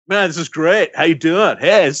Man, this is great. How you doing?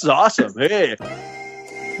 Hey, this is awesome. Hey.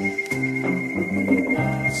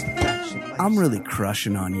 I'm really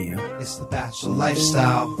crushing on you. It's the Bachelor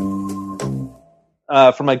lifestyle.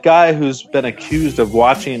 From a guy who's been accused of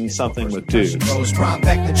watching something with dudes.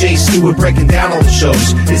 Back to Jay Stewart breaking down all the shows.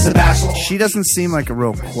 It's the Bachelor. She doesn't seem like a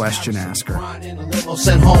real question asker.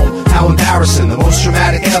 Sent home. How embarrassing. The most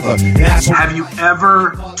dramatic ever. Have you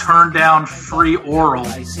ever turned down free oral?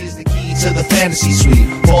 Here's the key to the fantasy suite.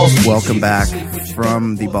 Welcome back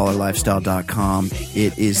from theballerlifestyle.com.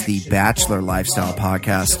 It is the Bachelor Lifestyle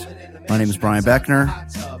Podcast. My name is Brian Beckner.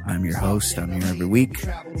 I'm your host. I'm here every week.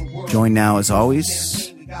 Joined now, as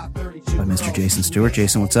always, by Mr. Jason Stewart.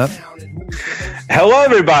 Jason, what's up? Hello,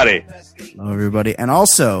 everybody. Hello, everybody. And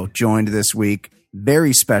also joined this week,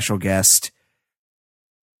 very special guest,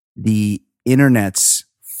 the internet's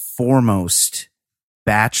foremost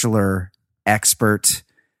Bachelor expert.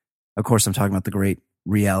 Of course, I'm talking about the great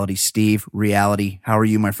Reality Steve. Reality, how are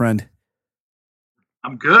you, my friend?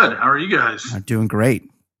 I'm good. How are you guys? I'm doing great.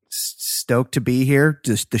 Stoked to be here.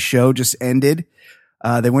 Just the show just ended.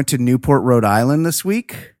 They went to Newport, Rhode Island this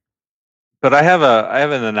week. But I have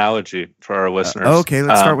an analogy for our listeners. Okay,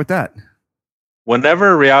 let's start with that.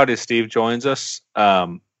 Whenever Reality Steve joins us,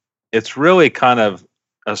 it's really kind of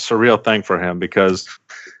a surreal thing for him because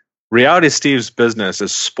Reality Steve's business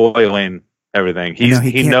is spoiling everything.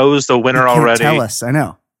 He knows the winner already. Tell us, I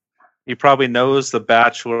know. He probably knows the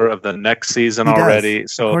Bachelor of the next season already.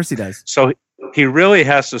 So of course he does. So he really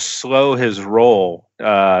has to slow his roll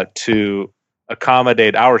to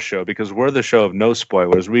accommodate our show because we're the show of no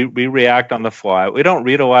spoilers. We react on the fly. We don't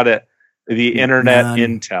read a lot of the internet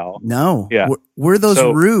intel. No. Yeah. We're those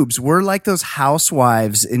rubes. We're like those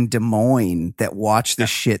housewives in Des Moines that watch the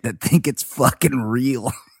shit that think it's fucking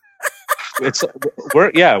real. We're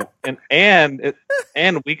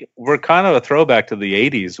kind of a throwback to the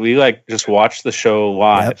 80s. We like just watch the show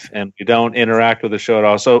live and we don't interact with the show at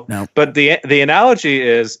all. So, But the analogy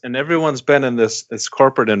is, and everyone's been in this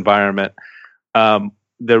corporate environment.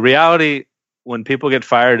 The reality when people get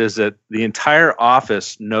fired is that the entire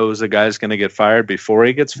office knows a guy's going to get fired before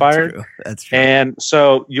he gets fired. That's true. And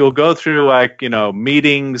so you'll go through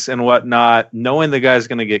meetings and whatnot, knowing the guy's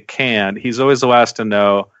going to get canned. He's always the last to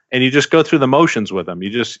know. And you just go through the motions with him.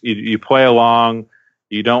 You play along.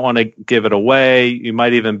 You don't want to give it away. You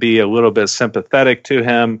might even be a little bit sympathetic to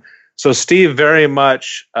him. So Steve very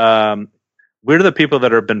much, we're the people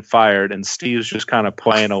that have been fired, and Steve's just kind of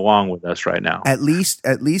playing along with us right now. At least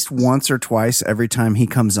once or twice every time he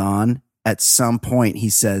comes on, at some point he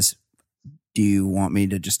says, "Do you want me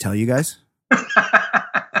to just tell you guys?"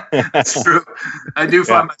 That's true. I do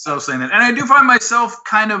find myself saying that. And I do find myself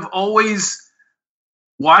kind of always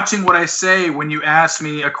watching what I say when you ask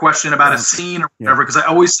me a question about a scene or whatever, because I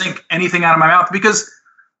always think anything out of my mouth, because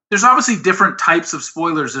there's obviously different types of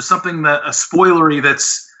spoilers. There's something that a spoilery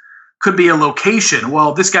could be a location.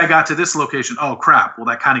 Well, this guy got to this location. Oh crap. Well,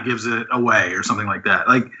 that kind of gives it away or something like that.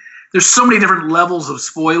 Like there's so many different levels of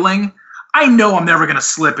spoiling. I know I'm never going to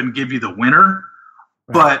slip and give you the winner,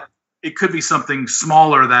 but it could be something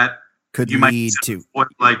smaller that could you lead to and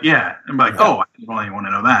be like, oh, I didn't really want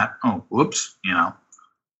to know that. Oh, whoops.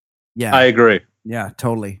 Yeah, I agree. Yeah,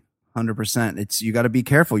 totally. 100%. You got to be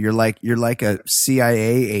careful. You're like a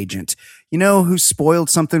CIA agent. You know who spoiled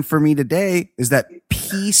something for me today is that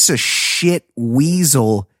piece of shit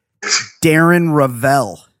weasel, Darren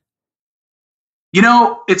Ravel.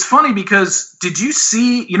 It's funny because did you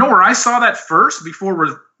see, where I saw that first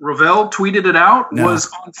before Ravel tweeted it out was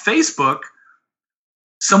on Facebook.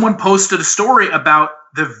 Someone posted a story about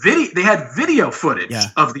the video. They had video footage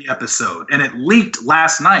of the episode and it leaked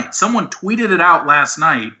last night. Someone tweeted it out last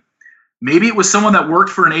night. Maybe it was someone that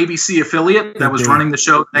worked for an ABC affiliate that was running the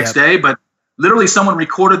show the next day, but literally someone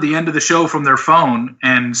recorded the end of the show from their phone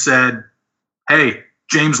and said, "Hey,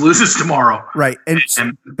 James loses tomorrow." Right. And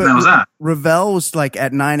that was that. Ravel was like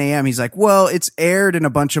at 9 a.m. He's like, well, it's aired in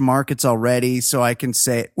a bunch of markets already, so I can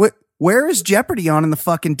say it. Where is Jeopardy on in the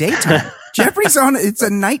fucking daytime? Jeopardy's on. It's a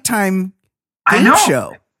nighttime game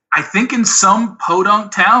show. I think in some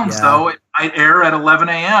podunk towns, though, it might air at 11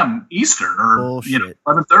 a.m. Eastern or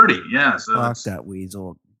 11:30. Yeah, so fuck that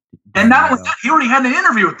weasel. And not only that, he already had an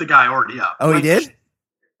interview with the guy already up. Oh, he did?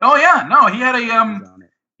 Oh yeah, no, he had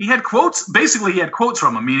he had quotes. Basically, he had quotes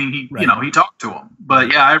from him, meaning he talked to him.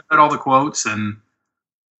 But yeah, I read all the quotes, and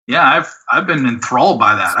yeah, I've been enthralled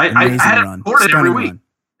by that. I had it recorded every week.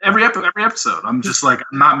 every episode. I'm just like,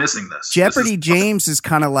 I'm not missing this. Jeopardy James is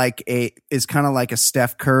kind of like a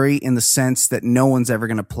Steph Curry in the sense that no one's ever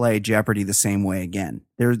going to play Jeopardy the same way again.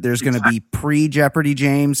 There's going to be pre-Jeopardy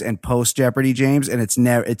James and post-Jeopardy James, and it's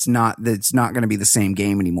not going to be the same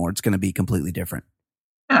game anymore. It's going to be completely different.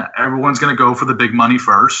 Yeah, everyone's going to go for the big money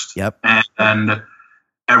first. Yep. And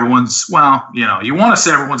everyone's, you want to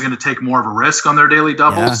say everyone's going to take more of a risk on their daily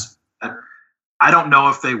doubles. Yeah. I don't know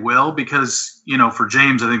if they will because, for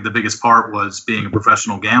James, I think the biggest part was being a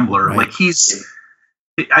professional gambler. Right. Like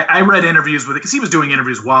I read interviews with it because he was doing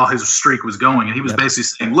interviews while his streak was going. And he was basically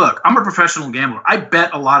saying, look, I'm a professional gambler. I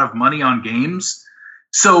bet a lot of money on games.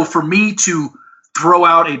 So for me to throw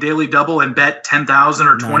out a daily double and bet 10,000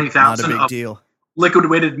 or 20,000 of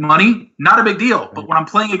liquidated money, not a big deal. Right. But when I'm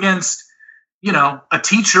playing against, a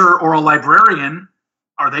teacher or a librarian,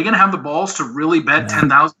 are they going to have the balls to really bet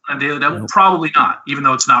 10,000 on a daily double? Nope. Probably not, even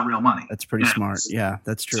though it's not real money. That's pretty smart. Yeah,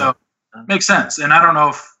 that's true. So makes sense. And I don't know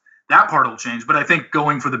if that part will change, but I think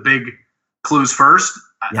going for the big clues first,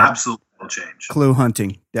 absolutely will change. Clue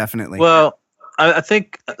hunting, definitely. Well, I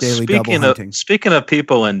think speaking of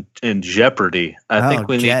people in Jeopardy, I think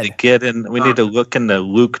we need to get in. We need to look into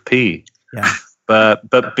Luke P. Yeah.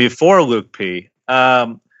 But before Luke P.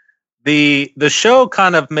 The show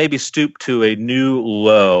kind of maybe stooped to a new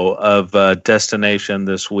low of destination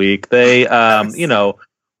this week. They,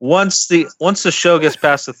 once the show gets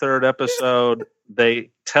past the third episode, they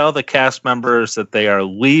tell the cast members that they are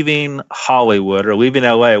leaving Hollywood or leaving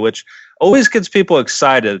LA, which always gets people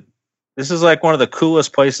excited. This is like one of the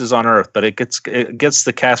coolest places on earth, but it gets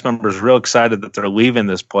the cast members real excited that they're leaving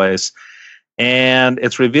this place. And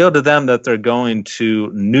it's revealed to them that they're going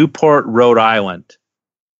to Newport, Rhode Island.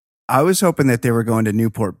 I was hoping that they were going to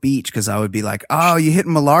Newport Beach because I would be like, oh, you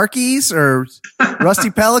hitting Malarkeys or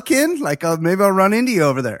Rusty Pelican? Like, maybe I'll run into you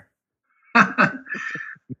over there.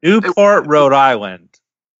 Newport, Rhode Island.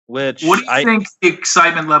 What do you think the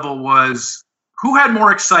excitement level was? Who had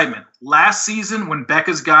more excitement? Last season when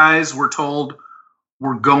Becca's guys were told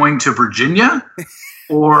we're going to Virginia?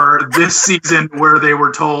 Or this season where they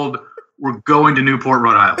were told we're going to Newport,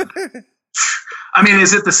 Rhode Island? I mean,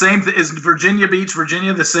 is it the same? Is Virginia Beach,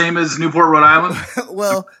 Virginia, the same as Newport, Rhode Island?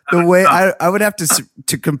 Well, the way I would have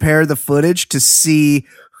to compare the footage to see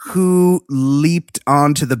who leaped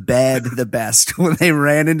onto the bed the best when they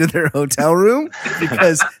ran into their hotel room,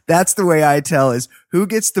 because that's the way I tell is who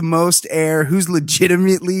gets the most air, who's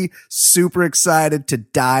legitimately super excited to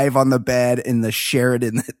dive on the bed in the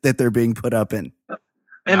Sheraton that they're being put up in.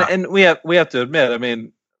 And we have to admit, I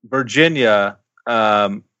mean, Virginia.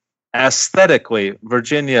 Aesthetically,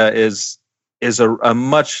 Virginia is a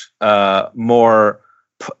much more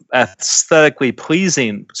aesthetically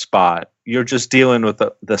pleasing spot. You're just dealing with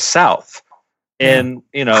the South. In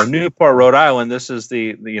Newport, Rhode Island, this is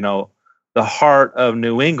the heart of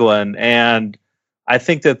New England, and I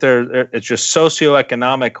think that it's just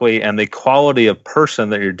socioeconomically and the quality of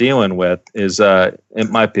person that you're dealing with is it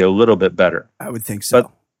might be a little bit better. I would think so.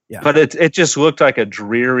 But it just looked like a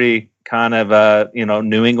dreary kind of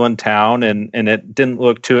New England town, and it didn't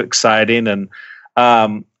look too exciting. And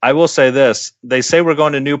I will say this: they say we're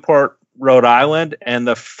going to Newport, Rhode Island, and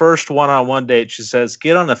the first one-on-one date, she says,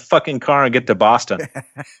 "Get on the fucking car and get to Boston."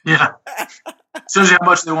 Yeah, shows you how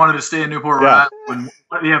much they wanted to stay in Newport, Rhode Island.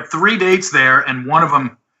 When you have 3 dates there, and one of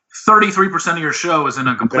them, 33% of your show is in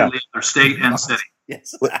a completely other state and city.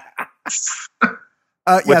 Yes.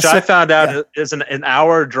 Which I found out is an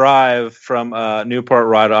hour drive from Newport,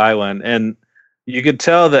 Rhode Island. And you could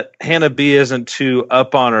tell that Hannah B isn't too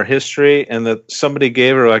up on her history and that somebody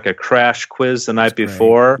gave her like a crash quiz the night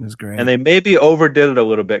before. It was great. And they maybe overdid it a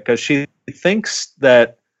little bit because she thinks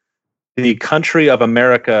that the country of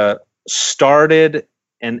America started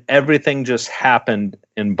and everything just happened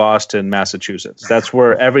in Boston, Massachusetts. That's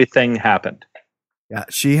where everything happened. Yeah,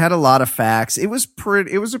 she had a lot of facts. It was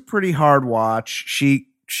a pretty hard watch.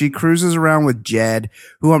 She cruises around with Jed,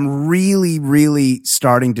 who I'm really, really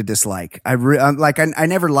starting to dislike. I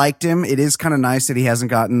never liked him. It is kind of nice that he hasn't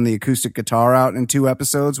gotten the acoustic guitar out in 2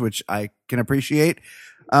 episodes, which I can appreciate.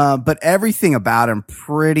 But everything about him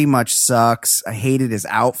pretty much sucks. I hated his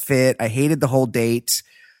outfit. I hated the whole date.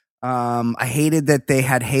 I hated that they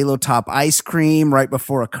had Halo Top ice cream right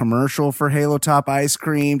before a commercial for Halo Top ice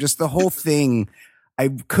cream. Just the whole thing. I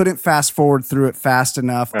couldn't fast forward through it fast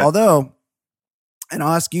enough. Right. Although, and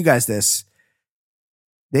I'll ask you guys this,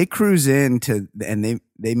 they cruise into and they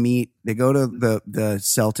go to the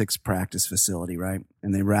Celtics practice facility, right?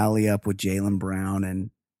 And they rally up with Jaylen Brown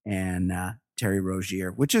and Terry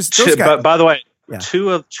Rozier, which is those guys. But by the way, two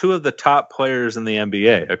of the top players in the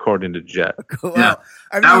NBA, according to Jet. Well, yeah,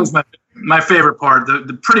 that was my my favorite part,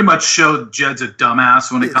 the pretty much showed Jed's a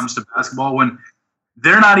dumbass when it comes to basketball, when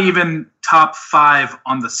they're not even top 5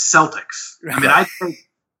 on the Celtics. I mean, I think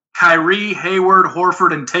Kyrie, Hayward,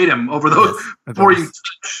 Horford, and Tatum over those before you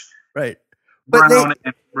touch right. Brown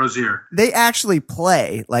and Rozier. They actually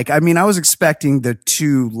play. Like, I mean, I was expecting the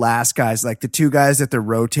 2 last guys, like the 2 guys that they're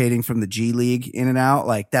rotating from the G League in and out.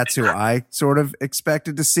 Like, that's who I sort of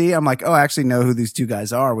expected to see. I'm like, oh, I actually know who these 2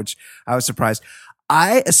 guys are, which I was surprised.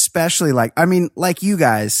 I especially like you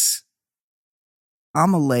guys,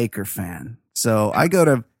 I'm a Laker fan. So I go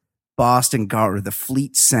to Boston or the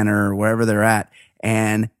Fleet Center or wherever they're at,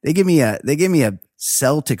 and they give me a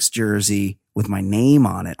Celtics jersey with my name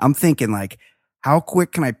on it. I'm thinking, like, how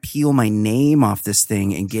quick can I peel my name off this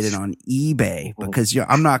thing and get it on eBay? Because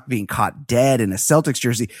I'm not being caught dead in a Celtics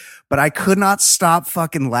jersey. But I could not stop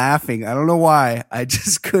fucking laughing. I don't know why. I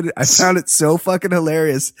just couldn't. I found it so fucking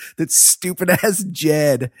hilarious that stupid ass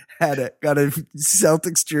Jed got a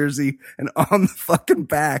Celtics jersey, and on the fucking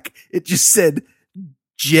back it just said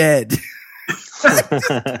Jed.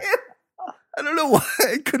 I don't know why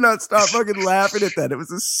I could not stop fucking laughing at that. It was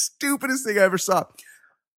the stupidest thing I ever saw.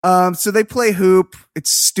 So they play hoop. It's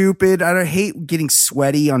stupid. I hate getting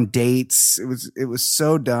sweaty on dates. It was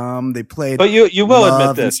so dumb. They played, but you will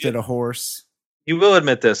admit this instead of horse. You will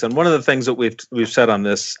admit this, and one of the things that we've said on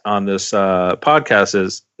this podcast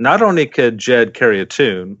is not only could Jed carry a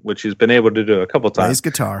tune, which he's been able to do a couple times, plays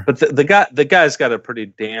guitar, but the guy's got a pretty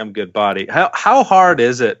damn good body. How hard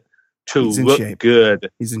is it to look shape. Good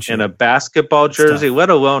in a basketball jersey, let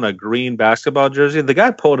alone a green basketball jersey? The guy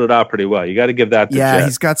pulled it out pretty well. You got to give that to Jed.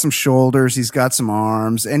 He's got some shoulders, he's got some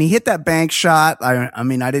arms, and he hit that bank shot. I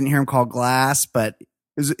mean, I didn't hear him call glass, but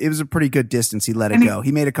it was a pretty good distance. He let it go.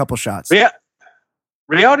 He made a couple shots. Yeah.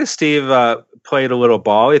 Reality Steve played a little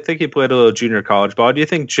ball. I think he played a little junior college ball. Do you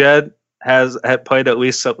think Jed had played at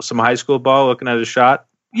least some high school ball looking at his shot?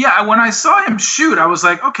 Yeah, when I saw him shoot, I was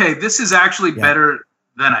like, okay, this is actually better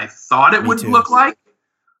than I thought it would look like.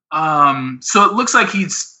 So it looks like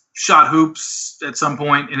he's shot hoops at some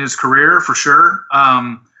point in his career for sure.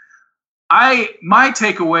 My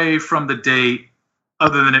takeaway from the date,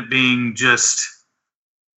 other than it being just,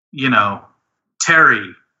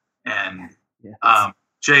 Terry and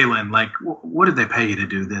Jalen, like, what did they pay you to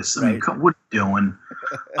do this? I mean, what are you doing?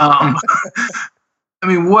 I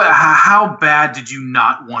mean, how bad did you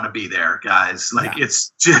not want to be there, guys? Like,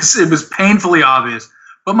 it was painfully obvious.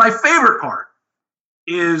 But my favorite part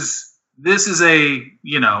is this is a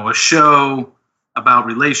show about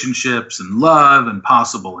relationships and love and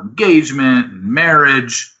possible engagement and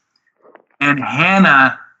marriage. And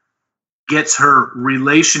Hannah gets her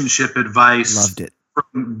relationship advice. Loved it.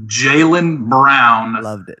 From Jaylen Brown.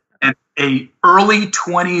 Loved it. And a early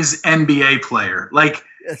 20s NBA player. Like,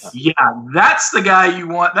 that's the guy you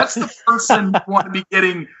want. That's the person you want to be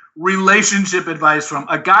getting relationship advice from.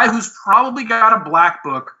 A guy who's probably got a black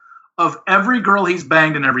book of every girl he's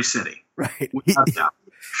banged in every city. Right.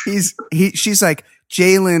 She's like,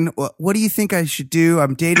 Jalen, what do you think I should do?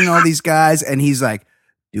 I'm dating all these guys. And he's like,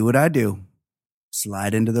 do what I do.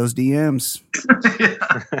 Slide into those DMs.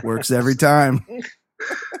 Works every time.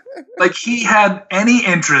 Like, he had any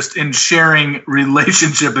interest in sharing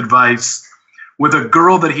relationship advice with a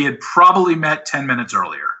girl that he had probably met 10 minutes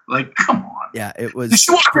earlier. Like, come on. Yeah, it was.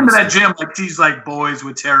 She walked into that gym like she's like boys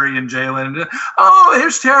with Terry and Jalen. Oh,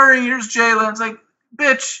 here's Terry, here's Jalen. It's like,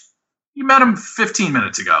 bitch, you met him 15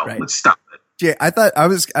 minutes ago. Right. Let's stop it. I thought I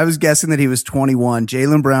was guessing that he was 21.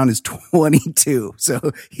 Jaylen Brown is 22,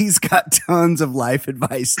 so he's got tons of life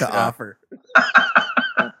advice to offer.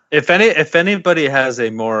 If anybody has a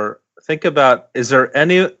more, think about, is there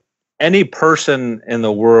any person in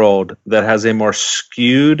the world that has a more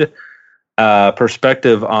skewed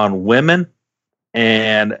perspective on women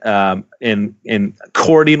and in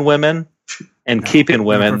courting women and keeping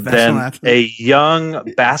women than a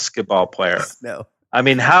young basketball player? No. I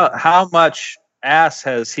mean, how much ass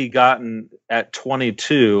has he gotten at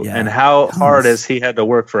 22, and how hard has he had to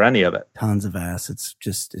work for any of it? Tons of ass.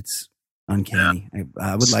 It's uncanny. Yeah.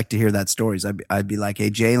 I would like to hear that stories. I'd be like, hey,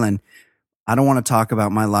 Jalen, I don't want to talk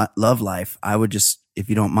about my love life. I would just, if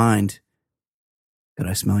you don't mind, could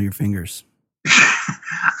I smell your fingers?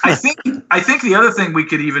 I think the other thing we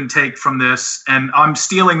could even take from this, and I'm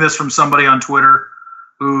stealing this from somebody on Twitter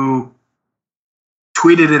who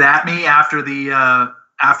tweeted it at me after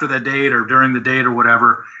the date or during the date or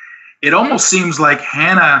whatever. It almost seems like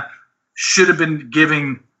Hannah should have been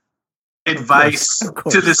giving advice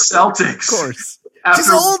to the Celtics. Of course. She's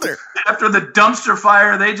older. After the dumpster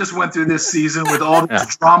fire they just went through this season with all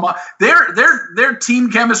this drama. Their team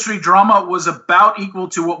chemistry drama was about equal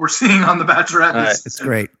to what we're seeing on The Bachelorette. It's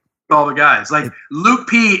great. all the guys. Like Luke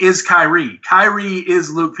P is Kyrie. Kyrie is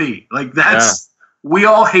Luke P. Like we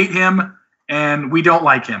all hate him and we don't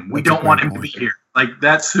like him. We don't want him to be here. Like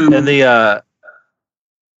that's who. And the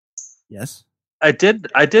yes, I did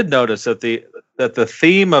notice that the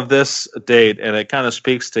theme of this date, and it kind of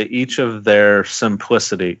speaks to each of their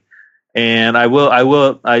simplicity. And I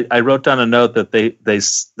wrote down a note that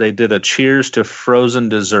they did a cheers to frozen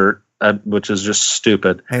dessert, which is just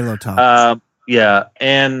stupid. Halo Talk. Yeah,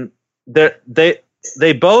 and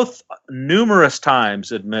they both numerous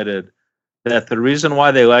times admitted that the reason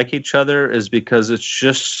why they like each other is because it's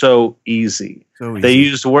just so easy. They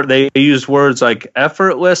used words like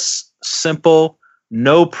effortless, simple,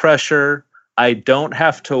 no pressure. I don't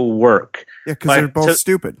have to work. Yeah, because they're both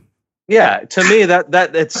stupid. Yeah, to me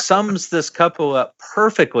that it sums this couple up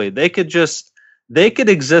perfectly. They could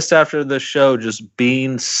exist after the show just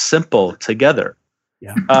being simple together.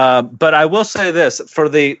 Yeah. But I will say this, for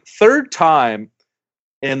the third time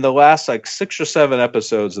in the last like 6 or 7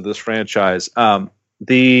 episodes of this franchise,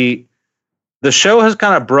 the show has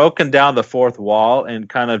kind of broken down the fourth wall and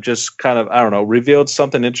kind of I don't know, revealed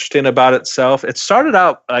something interesting about itself. It started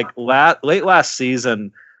out like late last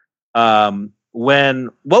season, when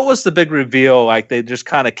what was the big reveal? Like they just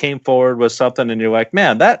kind of came forward with something, and you're like,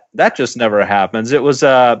 man, that just never happens. It was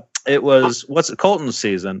Colton's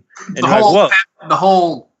season, and the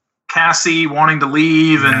whole Cassie wanting to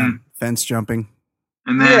leave and fence jumping,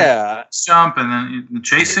 and then jump, and then the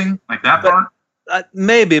chasing, like that part.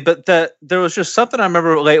 Maybe, but there was just something I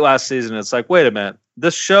remember late last season. It's like, wait a minute,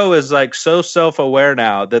 this show is like so self-aware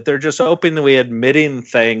now that they're just openly admitting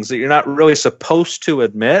things that you're not really supposed to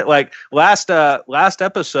admit. Like last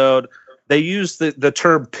episode, they used the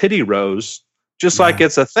term pity rose, just like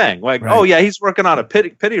it's a thing. Like, oh yeah, he's working on a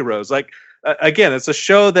pity rose. Like again, it's a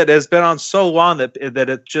show that has been on so long that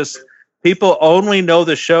it just people only know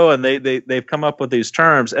the show and they've come up with these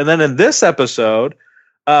terms. And then in this episode,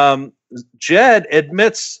 Jed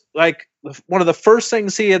admits, like one of the first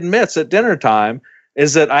things he admits at dinner time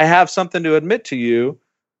is that I have something to admit to you.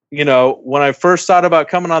 You know, when I first thought about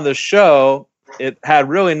coming on this show, it had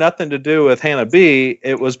really nothing to do with Hannah B.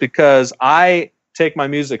 It was because I take my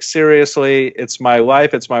music seriously. It's my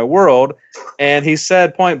life. It's my world. And he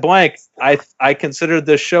said point blank, I considered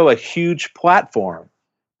this show a huge platform.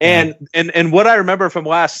 And what I remember from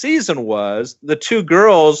last season was the two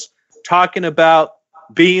girls talking about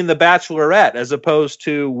being the Bachelorette as opposed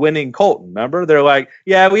to winning Colton. Remember, they're like,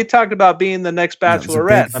 yeah, we talked about being the next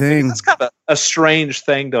Bachelorette. That's kind of a strange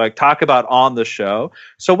thing to like talk about on the show.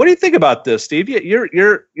 So what do you think about this, Steve? You're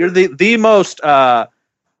the most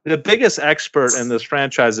the biggest expert in this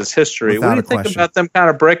franchise's history. What do you think about them kind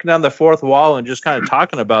of breaking down the fourth wall and just kind of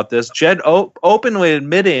talking about this? Jed openly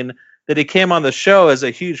admitting that he came on the show as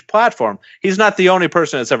a huge platform. He's not the only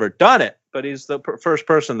person that's ever done it, but he's the first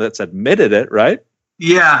person that's admitted it, right?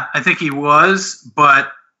 Yeah, I think he was,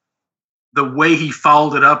 but the way he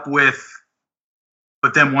followed it up with,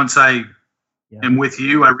 but then once I am with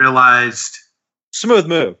you, I realized smooth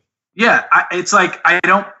move. Yeah, it's like I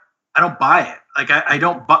don't buy it. Like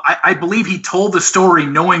I believe he told the story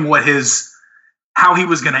knowing how he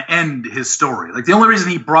was going to end his story. Like the only reason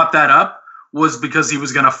he brought that up was because he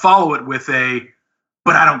was going to follow it with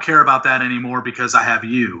but I don't care about that anymore because I have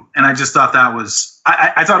you. And I just thought that was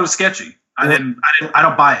I thought it was sketchy. I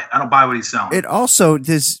don't buy it. I don't buy what he's selling. It also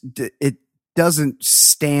doesn't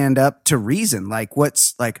stand up to reason. Like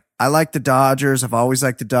I like the Dodgers. I've always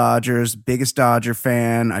liked the Dodgers. Biggest Dodger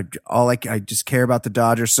fan. I just care about the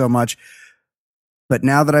Dodgers so much. But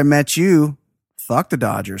now that I met you, fuck the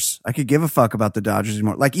Dodgers. I could give a fuck about the Dodgers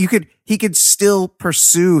anymore. Like he could still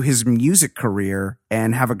pursue his music career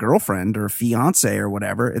and have a girlfriend or a fiance or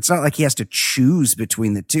whatever. It's not like he has to choose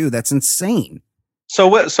between the two. That's insane. So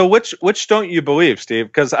which don't you believe, Steve?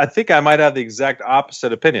 Because I think I might have the exact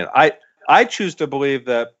opposite opinion. I choose to believe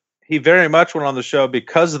that he very much went on the show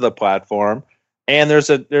because of the platform, and there's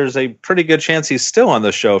a pretty good chance he's still on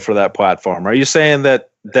the show for that platform. Are you saying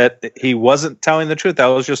that he wasn't telling the truth? That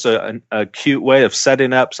was just a cute way of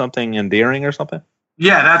setting up something endearing or something?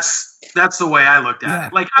 Yeah, that's the way I looked at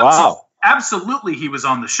it. Like, absolutely, he was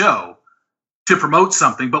on the show to promote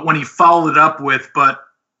something, but when he followed it up with, but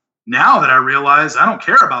now that I realize I don't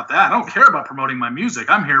care about that. I don't care about promoting my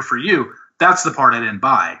music. I'm here for you. That's the part I didn't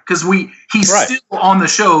buy because he's still on the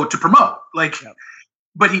show to promote.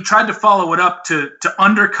 But he tried to follow it up to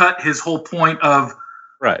undercut his whole point of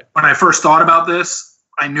when I first thought about this,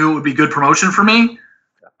 I knew it would be good promotion for me.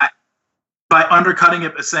 By undercutting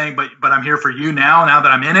it, saying, but I'm here for you now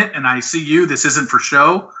that I'm in it and I see you, this isn't for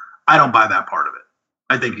show. I don't buy that part of it.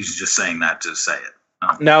 I think he's just saying that to say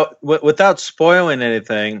it. Now, without spoiling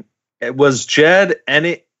anything, Was Jed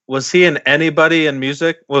any? Was he in anybody in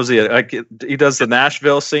music? What was he like? He does the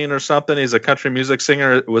Nashville scene or something. He's a country music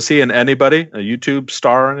singer. Was he in anybody? A YouTube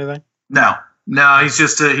star or anything? No. He's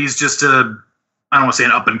just a. I don't want to say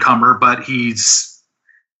an up and comer, but he's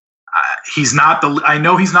not the. I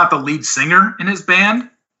know he's not the lead singer in his band.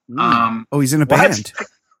 He's in a band.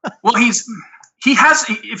 Well, he has.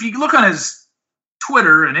 If you look on his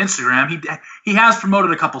Twitter and Instagram, he has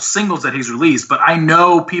promoted a couple singles that he's released. But I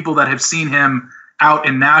know people that have seen him out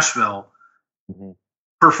in Nashville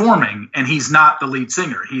performing, and he's not the lead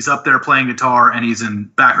singer. He's up there playing guitar and he's in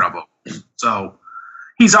background vocals. So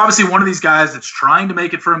he's obviously one of these guys that's trying to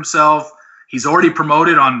make it for himself. He's already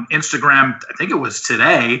promoted on Instagram. I think it was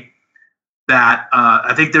today that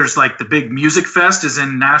I think there's like the big music fest is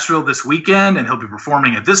in Nashville this weekend, and he'll be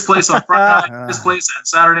performing at this place on Friday night, this place on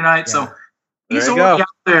Saturday night. Yeah. So he's already out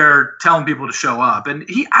there telling people to show up, and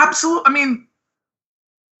he absolutely. I mean,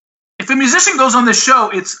 if a musician goes on this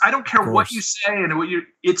show, I don't care what you say and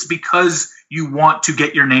it's because you want to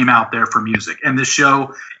get your name out there for music. And this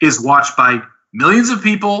show is watched by millions of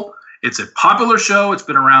people. It's a popular show. It's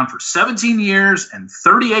been around for 17 years and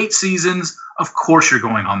 38 seasons. Of course you're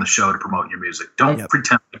going on the show to promote your music. Don't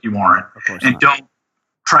pretend like you aren't. And don't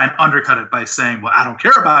try and undercut it by saying, well, I don't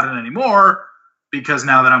care about it anymore because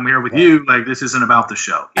now that I'm here with you, like this isn't about the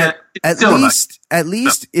show. At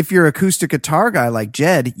least if you're an acoustic guitar guy like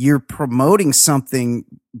Jed, you're promoting something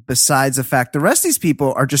besides the fact the rest of these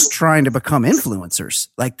people are just trying to become influencers.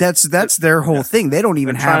 Like that's their whole thing. They don't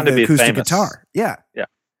even have the acoustic guitar. Yeah. Yeah.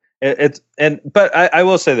 But I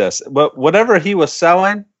will say this, but whatever he was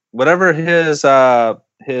selling, whatever his I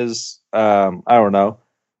don't know,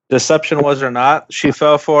 deception was or not, she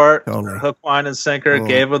fell for it. Totally. Hook, line, and sinker,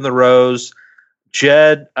 gave him the rose.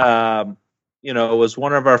 Jed, was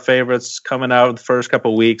one of our favorites coming out of the first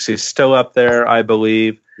couple of weeks. He's still up there, I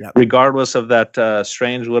believe, regardless of that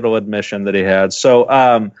strange little admission that he had. So,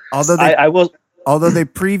 although they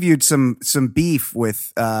previewed some beef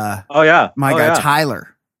with my guy Tyler.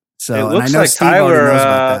 So it looks I know like Steve Tyler knows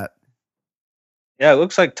about that. Yeah, it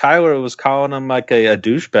looks like Tyler was calling him like a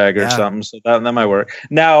douchebag or something. So that might work.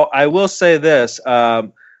 Now, I will say this.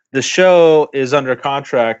 The show is under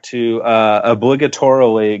contract to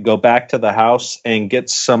obligatorily go back to the house and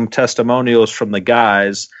get some testimonials from the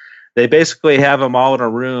guys. They basically have them all in a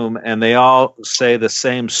room, and they all say the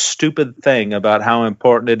same stupid thing about how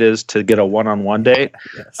important it is to get a one-on-one date.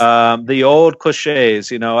 Yes. The old cliches,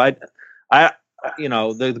 the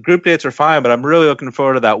group dates are fine, but I'm really looking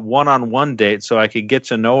forward to that one-on-one date so I could get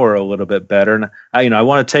to know her a little bit better. And I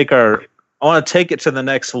want to take it to the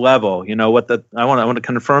next level. I want to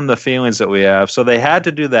confirm the feelings that we have. So they had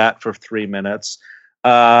to do that for 3 minutes.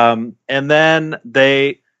 And then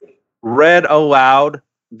they read aloud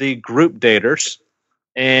the group daters,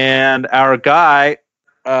 and our guy,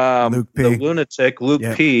 the lunatic, Luke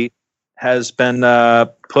P, has been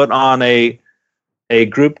put on a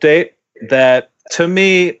group date that to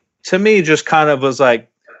me just kind of was like,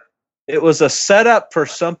 it was a setup for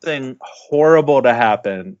something horrible to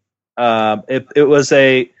happen. It was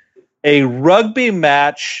a rugby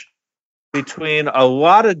match between a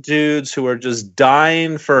lot of dudes who are just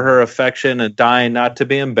dying for her affection and dying not to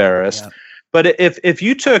be embarrassed. Yep. But if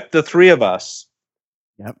you took the three of us,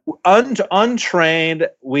 untrained,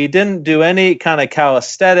 we didn't do any kind of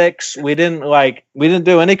calisthenics, we didn't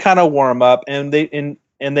do any kind of warm up, and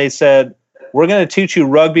they said, we're going to teach you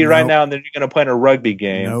rugby right now, and then you're going to play in a rugby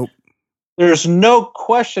game. Nope. There's no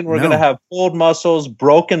question we're going to have pulled muscles,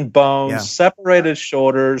 broken bones, separated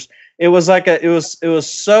shoulders. It was like it was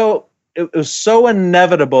so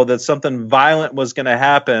inevitable that something violent was going to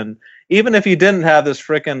happen, even if you didn't have this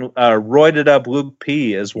freaking roided up Luke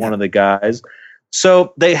P as one of the guys.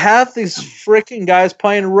 So they have these freaking guys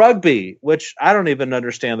playing rugby, which I don't even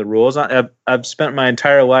understand the rules. I've spent my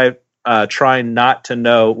entire life trying not to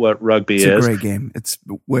know what rugby is. It's a great game. It's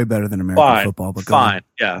way better than American football. But fine.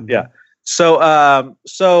 Yeah. So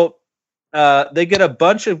they get a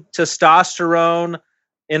bunch of testosterone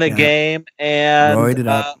in a game,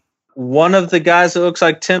 and one of the guys that looks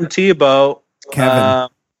like Tim Tebow, Kevin,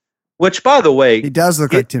 which by the way, he does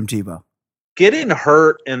look like Tim Tebow. Getting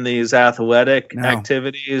hurt in these athletic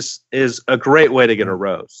activities is a great way to get a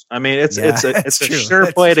rose. I mean, it's a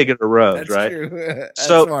sure way to get a rose, right? That's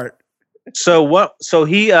smart. So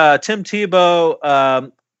he Tim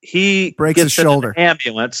Tebow he breaks gets his shoulder in an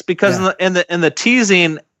ambulance because in the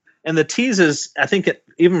teases, I think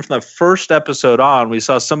even from the first episode on, we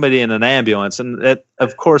saw somebody in an ambulance, and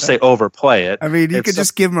of course they overplay it. I mean, you could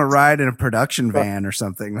just give him a ride in a production van or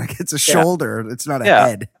something. Like it's a shoulder, it's not a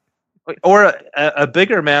head. Or a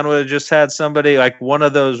bigger man would have just had somebody like one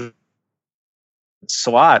of those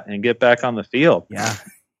slot and get back on the field. Yeah.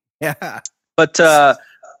 Yeah. But the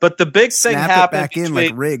big thing Snap happened it back in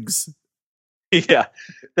like Riggs. Yeah.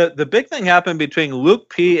 The big thing happened between Luke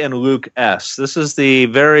P and Luke S. This is the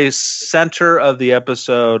very center of the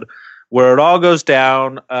episode where it all goes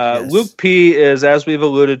down. Yes. Luke P is, as we've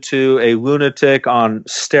alluded to, a lunatic on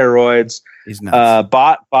steroids. He's nuts.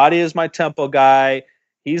 Body is my temple guy.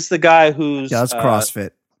 He's the guy who's Does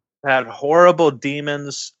CrossFit. Had horrible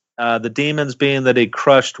demons. The demons being that he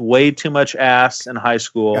crushed way too much ass in high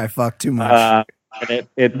school. I fucked too much. And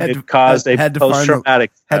it caused a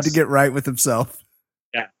post-traumatic stress. Had to get right with himself.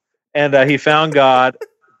 Yeah. And he found God.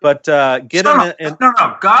 But God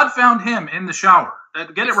found him in the shower.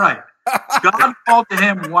 Get it right. God called to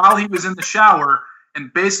him while he was in the shower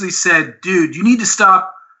and basically said, dude, you need to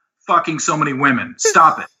stop fucking so many women.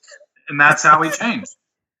 Stop it. And that's how he changed.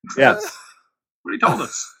 Yeah. What he told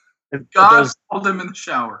us. God called him in the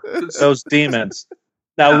shower. Those demons.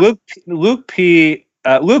 Now, Luke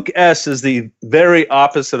S is the very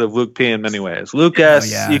opposite of Luke P in many ways. Luke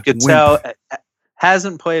S, you could tell,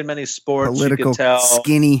 hasn't played many sports. Political, you could tell,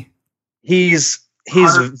 skinny. He's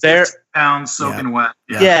very pounds soaking wet.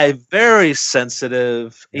 Yeah, very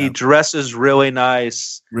sensitive. Yeah. He dresses really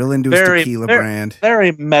nice. Real into his tequila brand.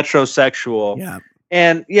 Very metrosexual. Yeah.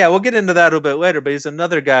 And we'll get into that a little bit later, but he's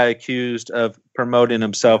another guy accused of promoting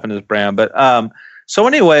himself and his brand. But so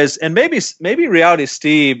anyways, and maybe Reality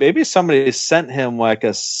Steve, maybe somebody sent him like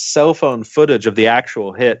a cell phone footage of the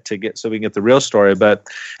actual hit so we can get the real story. But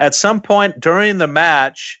at some point during the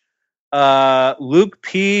match, Luke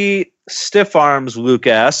P stiff arms Luke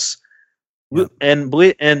S. Yep.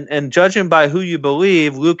 And judging by who you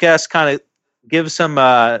believe, Luke S kind of gives him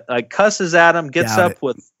like cusses at him, gets up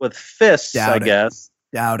with fists, I guess.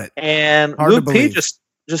 Doubt it. And Luke P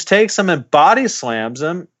just takes him and body slams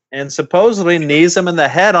him and supposedly knees him in the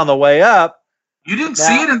head on the way up. You didn't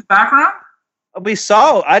see it in the background? We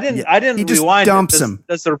saw. I didn't He just rewind. Dumps him.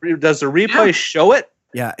 Does the replay show it?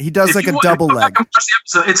 Yeah, he does like a double leg.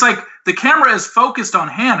 It's like the camera is focused on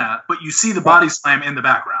Hannah, but you see the body slam in the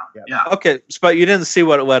background. Yeah. Okay, but you didn't see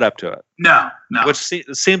what led up to it. No. Which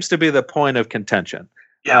seems to be the point of contention.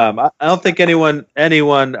 Yeah. I don't think anyone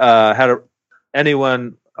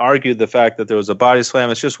argued the fact that there was a body slam.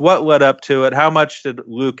 It's just what led up to it. How much did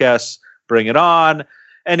Luke S bring it on?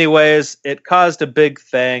 Anyways, it caused a big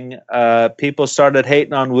thing. People started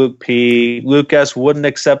hating on Luke P. Luke S wouldn't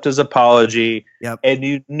accept his apology. Yep. And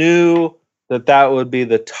you knew that would be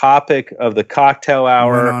the topic of the cocktail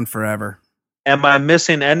hour. Went on forever. Am I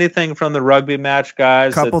missing anything from the rugby match,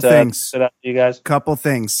 guys? Couple things. Stood out to you guys? Couple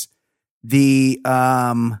things. The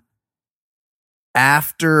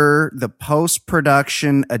after the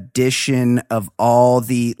post-production addition of all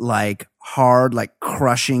the like hard, like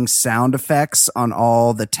crushing sound effects on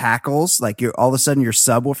all the tackles, like all of a sudden your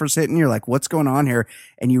subwoofer's hitting, you're like, what's going on here?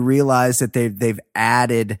 And you realize that they've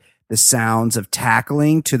added the sounds of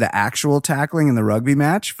tackling to the actual tackling in the rugby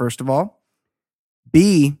match, first of all.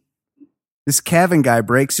 B, this Kevin guy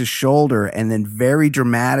breaks his shoulder and then very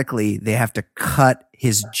dramatically they have to cut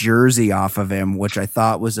his jersey off of him, which I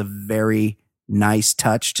thought was a very nice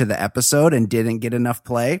touch to the episode and didn't get enough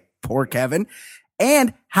play. Poor Kevin.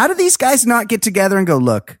 And how do these guys not get together and go,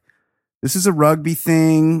 look, this is a rugby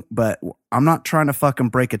thing, but I'm not trying to fucking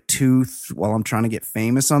break a tooth while I'm trying to get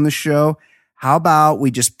famous on the show. How about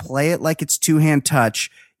we just play it like it's two-hand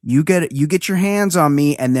touch? You get your hands on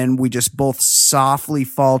me, and then we just both softly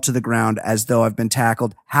fall to the ground as though I've been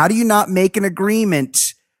tackled. How do you not make an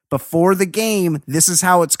agreement before the game? This is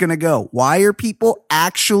how it's going to go. Why are people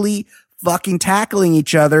actually fucking tackling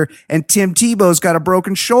each other? And Tim Tebow's got a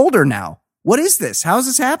broken shoulder now. What is this? How is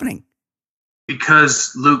this happening?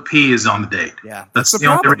 Because Luke P is on the date. Yeah, that's the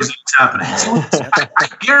only reason it's happening. I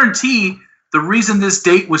guarantee the reason this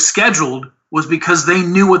date was scheduled was because they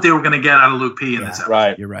knew what they were going to get out of Luke P in this episode.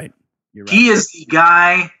 Right. You're right. He is the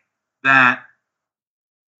guy that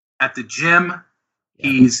at the gym,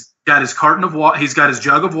 he's got his carton of water. He's got his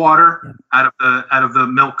jug of water out of the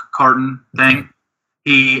milk carton thing.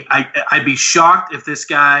 I'd be shocked if this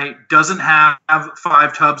guy doesn't have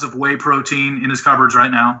 5 tubs of whey protein in his cupboards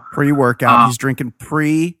right now. Pre-workout. He's drinking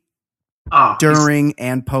during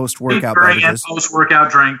and post-workout beverages. And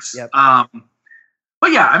post-workout drinks. Yep.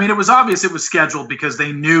 But yeah, I mean, it was obvious it was scheduled because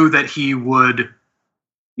they knew that he would.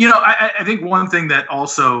 You know, I think one thing that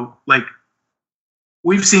also, like,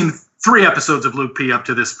 we've seen 3 episodes of Luke P up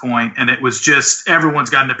to this point, and it was just everyone's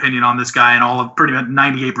got an opinion on this guy, and pretty much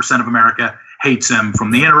 98% of America hates him, from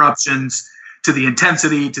the interruptions to the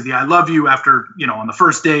intensity to the I love you after, on the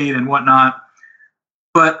first date and whatnot.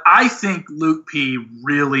 But I think Luke P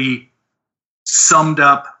really summed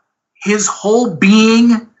up his whole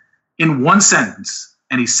being in one sentence.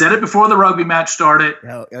 And he said it before the rugby match started.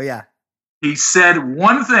 Oh yeah. He said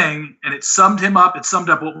one thing, and it summed him up. It summed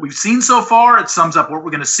up what we've seen so far. It sums up what we're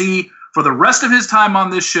going to see for the rest of his time on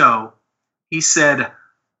this show. He said,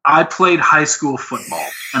 I played high school football.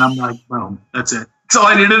 And I'm like, boom, that's it. That's all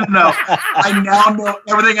I needed to know. I now know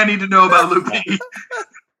everything I need to know about Luke P.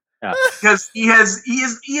 Yeah. Because he is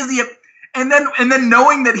the, and then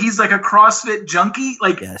knowing that he's like a CrossFit junkie,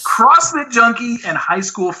 like CrossFit junkie and high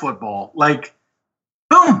school football, like,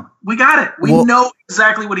 boom, we got it. We know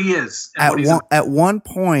exactly what he is. At one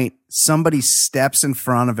point, somebody steps in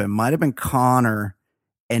front of him, might have been Connor,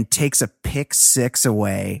 and takes a pick 6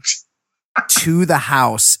 away to the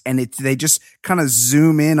house, and they just kind of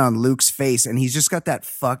zoom in on Luke's face, and he's just got that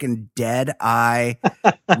fucking dead eye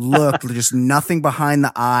look, just nothing behind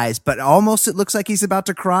the eyes, but almost it looks like he's about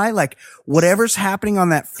to cry. Like whatever's happening on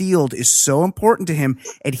that field is so important to him,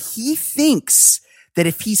 and he thinks that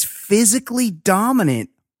if he's physically dominant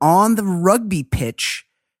on the rugby pitch,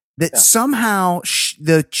 that somehow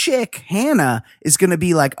the chick Hannah is going to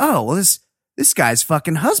be like, oh, well, this guy's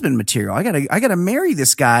fucking husband material. I gotta marry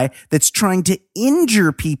this guy that's trying to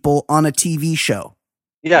injure people on a TV show.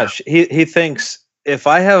 Yeah, he thinks if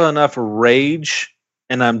I have enough rage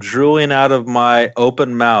and I'm drooling out of my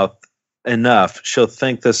open mouth enough, she'll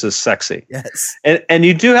think this is sexy. Yes, and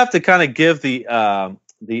you do have to kind of give the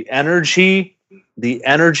energy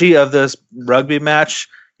of this rugby match.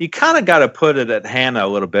 You kind of got to put it at Hannah a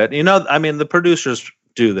little bit. You know, I mean, the producers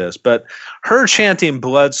do this, but her chanting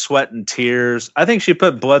blood, sweat, and tears. I think she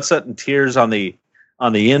put blood, sweat, and tears on the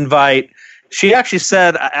invite. She actually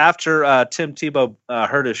said after Tim Tebow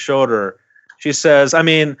hurt his shoulder, she says, I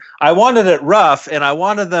mean, I wanted it rough and I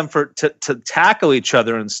wanted them to tackle each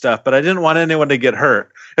other and stuff, but I didn't want anyone to get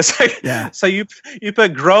hurt. It's like, so you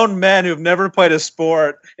put grown men who've never played a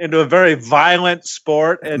sport into a very violent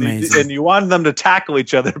sport, and you wanted them to tackle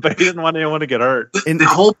each other, but you didn't want anyone to get hurt. The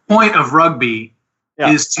whole point of rugby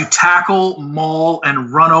is to tackle, maul,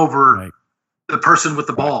 and run over the person with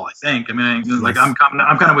the ball. I think. I mean, like I'm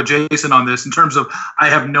kind of with Jason on this in terms of I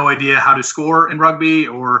have no idea how to score in rugby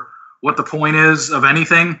or what the point is of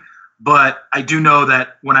anything, but I do know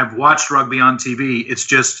that when I've watched rugby on TV, it's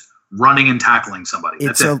just running and tackling somebody.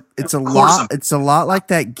 It's a lot like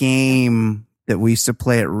that game that we used to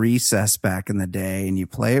play at recess back in the day, and you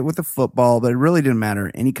play it with a football, but it really didn't matter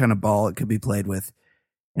any kind of ball it could be played with.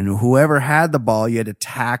 And whoever had the ball, you had to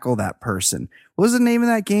tackle that person. What was the name of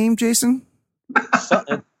that game, Jason?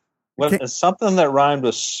 Something that rhymed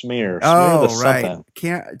with smear. Right.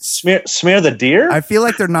 Smear the deer? I feel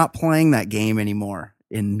like they're not playing that game anymore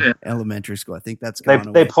in elementary school. I think that's gone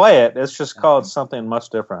away. They play it. It's just called something much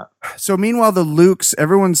different. So meanwhile, the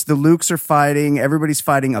Lukes are fighting. Everybody's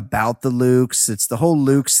fighting about the Lukes. It's the whole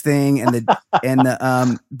Lukes thing,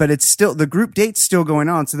 but it's still the group date's still going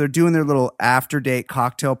on. So they're doing their little after date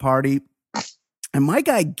cocktail party. And my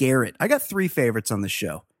guy Garrett, I got 3 favorites on the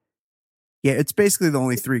show. Yeah, it's basically the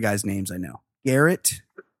only 3 guys' names I know. Garrett,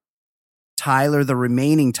 Tyler, the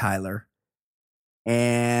remaining Tyler,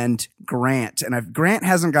 and Grant. And Grant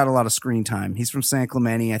hasn't got a lot of screen time. He's from San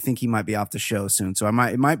Clemente. I think he might be off the show soon. So it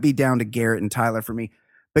might be down to Garrett and Tyler for me.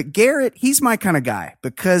 But Garrett, he's my kind of guy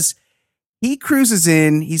because he cruises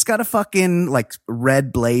in. He's got a fucking like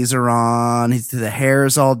red blazer on. The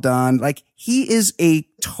hair's all done. Like he is a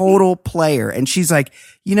total player. And she's like,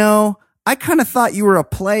 I kind of thought you were a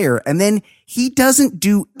player. And then he doesn't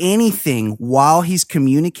do anything while he's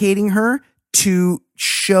communicating her to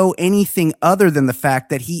show anything other than the fact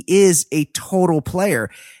that he is a total player.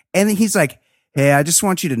 And he's like, hey, I just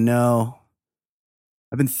want you to know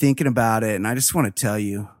I've been thinking about it. And I just want to tell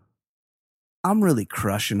you, I'm really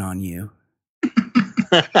crushing on you.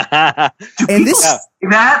 And this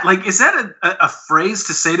that like is that a phrase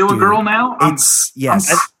to say to a girl now? I'm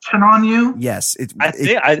crushing on you. Yes,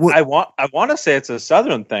 I want to say it's a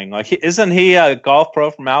Southern thing. Like, isn't he a golf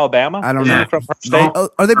pro from Alabama? I don't know. From her state?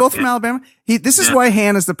 Are they both from Alabama? This is why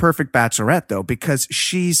Hannah's the perfect bachelorette, though, because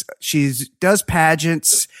she does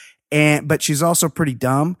pageants, but she's also pretty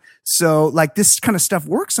dumb. So like this kind of stuff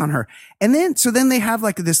works on her. And then they have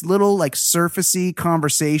like this little like surfacey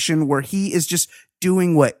conversation where he is just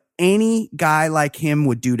doing what any guy like him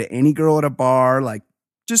would do to any girl at a bar, like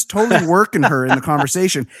just totally working her in the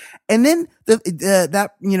conversation. And then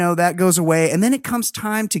that goes away. And then it comes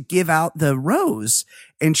time to give out the rose.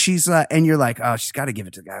 And she's and you're like, oh, she's got to give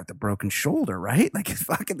it to the guy with the broken shoulder, right? Like,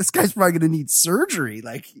 fucking, this guy's probably going to need surgery.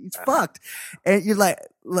 Like, he's fucked. And you're like,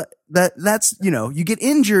 that's, you get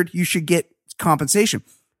injured, you should get compensation.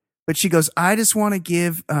 But she goes, I just want to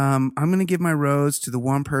give, I'm going to give my rose to the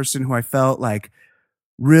one person who I felt like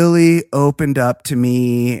really opened up to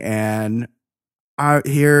me, and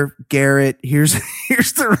here, Garrett, here's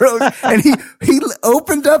the rose. And he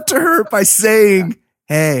opened up to her by saying,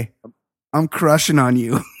 "Hey, I'm crushing on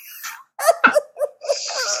you."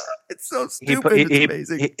 It's so stupid. It's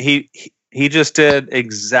amazing. He just did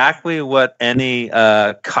exactly what any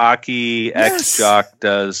cocky ex-jock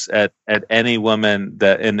does at any woman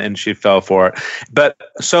and she fell for it. But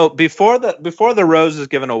so before the rose is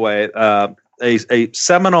given away, a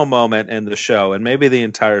seminal moment in the show, and maybe the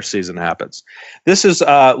entire season happens. This is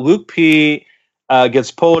Luke P.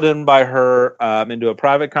 Gets pulled in by her into a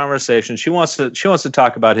private conversation. She wants to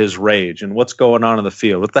talk about his rage and what's going on in the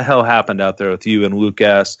field. What the hell happened out there with you and Luke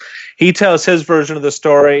S? He tells his version of the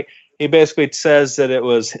story. He basically says that it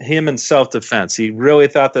was him in self-defense. He really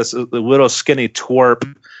thought this little skinny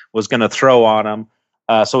twerp was going to throw on him.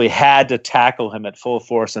 So he had to tackle him at full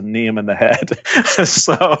force and knee him in the head.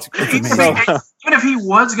 Even if he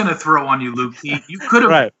was going to throw on you, Luke, you could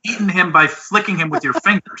have beaten him by flicking him with your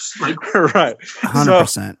fingers. Right.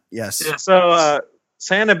 100%. Yes. So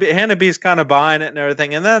Hannah B's kind of buying it and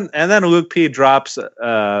everything. And then Luke P drops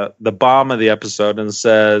the bomb of the episode and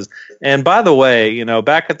says, and by the way,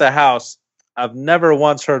 back at the house, I've never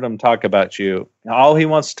once heard him talk about you. All he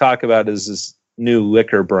wants to talk about is this new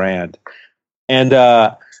liquor brand. And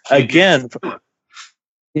again,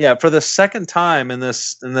 for the second time in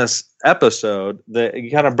this episode, you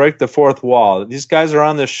kind of break the fourth wall. These guys are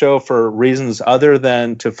on this show for reasons other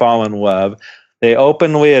than to fall in love. They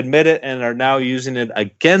openly admit it and are now using it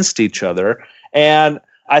against each other. And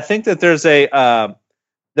I think that there's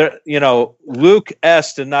Luke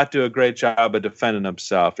S did not do a great job of defending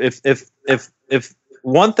himself. If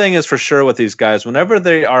one thing is for sure with these guys, whenever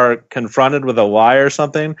they are confronted with a lie or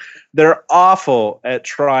something, they're awful at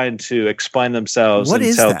trying to explain themselves. What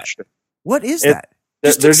is that? What is that?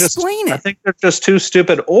 Just explain it. I think they're just too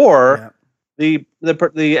stupid, or the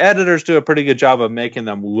editors do a pretty good job of making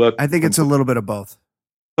them look. I think it's a little bit of both.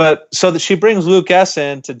 But so that she brings Luke S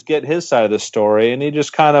in to get his side of the story, and he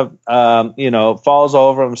just kind of falls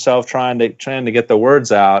over himself trying to get the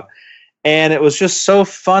words out. And it was just so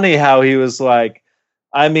funny how he was like,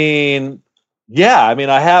 I have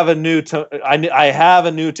a new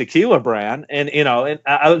tequila brand, and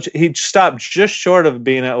he stopped just short of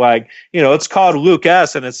being it's called Luke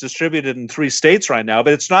S and it's distributed in 3 states right now,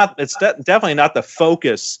 but it's not. It's definitely not the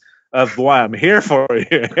focus of why I'm here for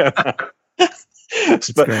you.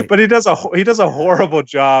 But he does a horrible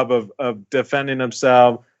job of defending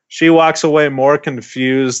himself. She walks away more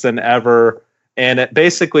confused than ever, and it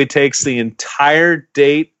basically takes the entire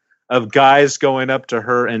date of guys going up to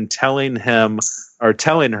her and telling her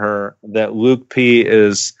that Luke P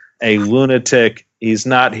is a lunatic. He's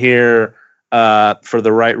not here for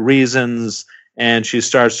the right reasons, and she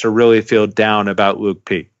starts to really feel down about Luke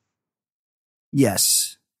P.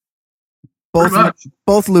 Yes, both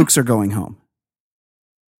Lukes are going home,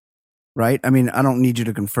 right? I mean, I don't need you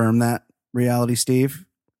to confirm that reality, Steve.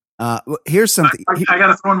 Here's something. I got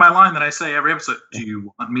to throw in my line that I say every episode. Do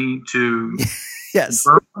you want me to? Yes.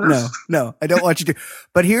 No, I don't want you to.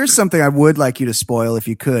 But here's something I would like you to spoil if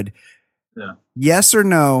you could. Yeah. Yes or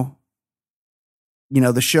no?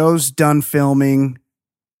 The show's done filming.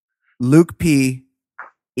 Luke P,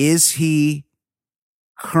 is he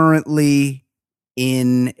currently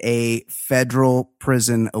in a federal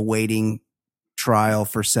prison awaiting trial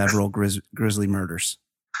for several grisly murders?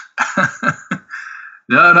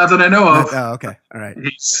 No, not that I know of. Oh, okay. All right.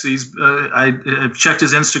 I've checked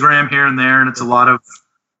his Instagram here and there, and it's a lot of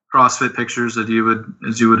CrossFit pictures as you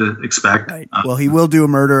would expect. Right. Well, he will do a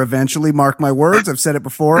murder eventually. Mark my words. I've said it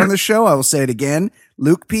before on the show. I will say it again.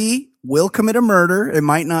 Luke P will commit a murder. It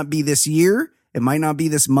might not be this year. It might not be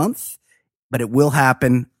this month, but it will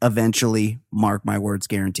happen eventually. Mark my words,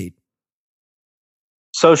 guaranteed.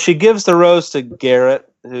 So she gives the rose to Garrett,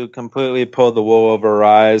 who completely pulled the wool over her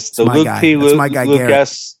eyes. The Luke P.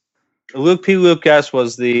 Luke S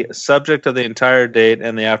was the subject of the entire date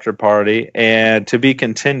and the after party, and to be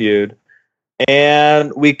continued.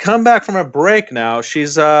 And we come back from a break now.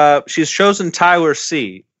 She's chosen Tyler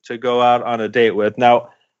C to go out on a date with. Now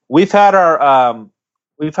we've had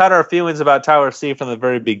our feelings about Tyler C from the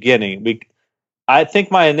very beginning. I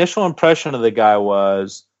think my initial impression of the guy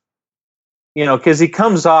was, because he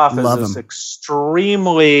comes off as this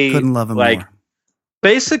extremely couldn't love him more.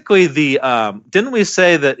 Basically, didn't we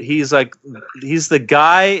say that he's the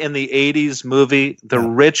guy in the 80s movie, the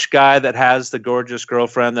rich guy that has the gorgeous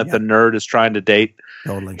girlfriend that the nerd is trying to date?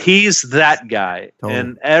 Totally. He's that guy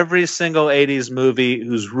in every single 80s movie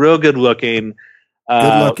who's real good looking,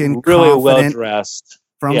 really well dressed.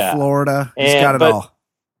 From Florida. He's got it all.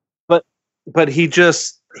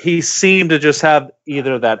 he seemed to just have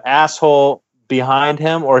either that asshole behind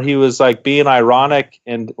him, or he was like being ironic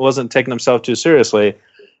and wasn't taking himself too seriously.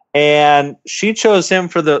 And she chose him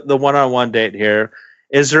for the one-on-one date here.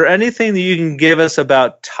 Is there anything that you can give us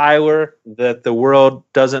about Tyler that the world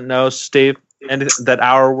doesn't know, Steve? And that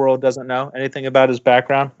our world doesn't know? Anything about his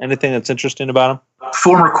background? Anything that's interesting about him?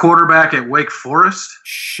 Former quarterback at Wake Forest.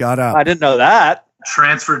 Shut up. I didn't know that.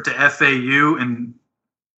 Transferred to FAU and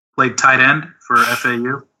played tight end for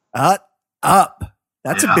FAU. Up.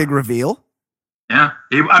 That's a big reveal. Yeah.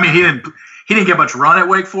 He didn't get much run at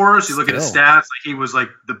Wake Forest. You look at his stats, like he was like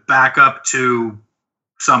the backup to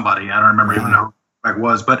somebody. I don't remember even who it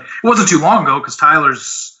was, but it wasn't too long ago because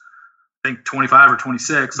Tyler's, I think, 25 or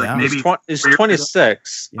 26. Like maybe he's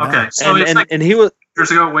 26. Yeah. Okay, so and he was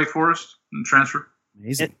years ago at Wake Forest and transfer.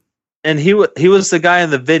 Amazing. And he was the guy in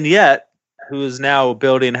the vignette who is now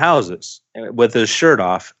building houses with his shirt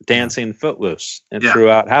off, dancing footloose and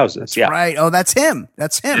throughout houses. That's right. Oh, that's him.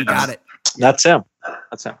 Yeah. Got it. That's him.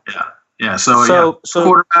 Yeah. So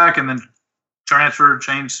quarterback, and then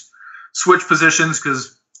switch positions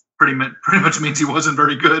because pretty much means he wasn't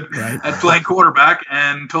very good at playing quarterback,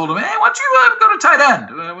 and told him, "Hey, why don't you go to tight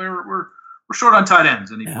end? We're short on tight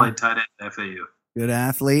ends," and he played tight end at FAU. Good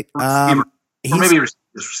athlete. Or maybe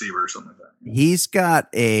receiver or something like that. He's got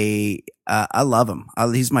I love him.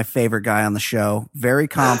 He's my favorite guy on the show. Very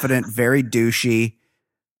confident, very douchey.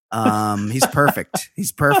 He's perfect.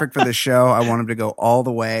 He's perfect for the show. I want him to go all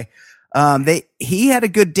the way. He had a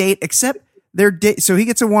good date, except their date. So he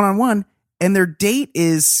gets a one-on-one, and their date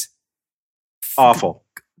is awful.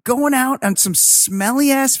 Going out on some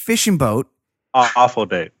smelly ass fishing boat. Awful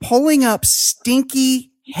date. Pulling up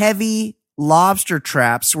stinky, heavy lobster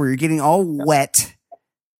traps where you're getting all wet.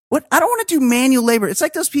 What? I don't want to do manual labor. It's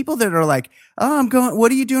like those people that are like, "Oh,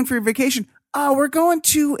 what are you doing for your vacation?" "Oh, we're going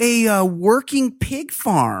to a working pig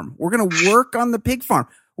farm. We're going to work on the pig farm."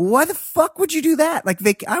 Why the fuck would you do that? Like,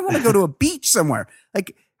 I want to go to a beach somewhere.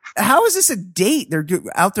 Like, how is this a date? They're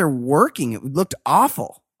out there working. It looked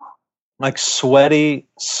awful. Like sweaty,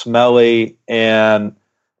 smelly, and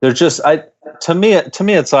they're just. To me,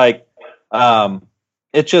 it's like,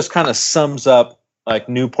 it just kind of sums up like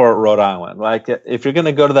Newport, Rhode Island. Like, if you're going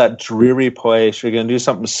to go to that dreary place, you're going to do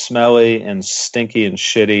something smelly and stinky and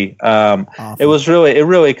shitty. It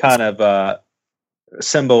really kind of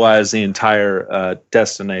symbolized the entire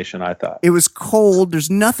destination, I thought. It was cold.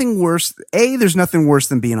 There's nothing worse. There's nothing worse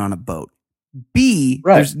than being on a boat. B,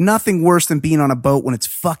 there's nothing worse than being on a boat when it's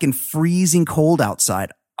fucking freezing cold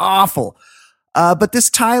outside. Awful. But this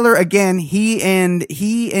Tyler, again, he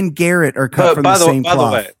and Garrett are cut from the same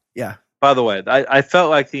cloth. By the way, I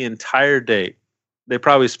felt like the entire date, they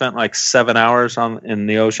probably spent like 7 hours in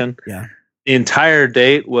the ocean. Yeah. The entire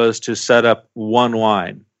date was to set up one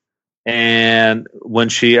line. And when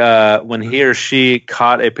he or she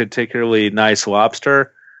caught a particularly nice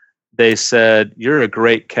lobster, they said, "You're a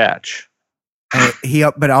great catch."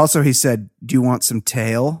 But also he said, "Do you want some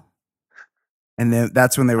tail?" And then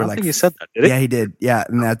that's when they were like, think he said that, did he? Yeah, he did. Yeah.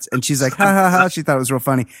 And she's like, ha ha ha. She thought it was real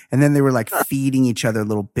funny. And then they were like feeding each other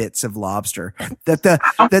little bits of lobster.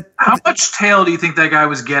 How much tail do you think that guy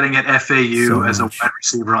was getting at FAU as a wide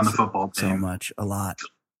receiver on the football team? So much, a lot.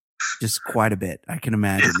 Just quite a bit. I can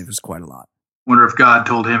imagine it was quite a lot. Wonder if God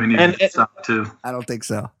told him he needed something too. I don't think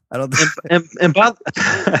so. And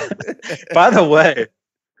by the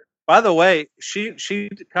way, she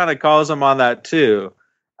kind of calls him on that too.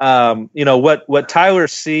 What Tyler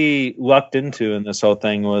C lucked into in this whole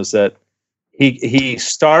thing was that he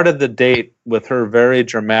started the date with her very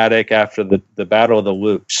dramatic after the Battle of the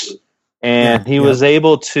Loops, and he was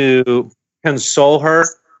able to console her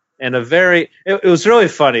in a very. It was really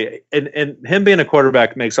funny, and him being a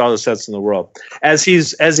quarterback makes all the sense in the world. As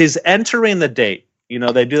he's entering the date,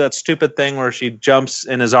 they do that stupid thing where she jumps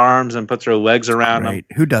in his arms and puts her legs around him.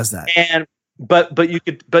 Who does that? And But you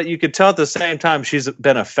could tell at the same time she's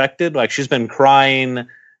been affected. Like, she's been crying.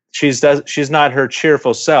 She's not her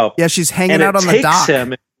cheerful self. Yeah, she's hanging out on the dock.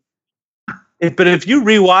 But if you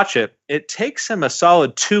rewatch it, it takes him a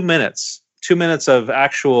solid 2 minutes. 2 minutes of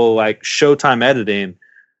actual like Showtime editing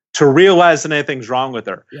to realize that anything's wrong with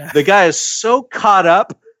her. Yeah. The guy is so caught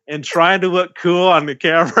up in trying to look cool on the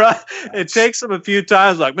camera. It takes him a few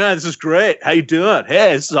times. Like, "Man, this is great. How you doing?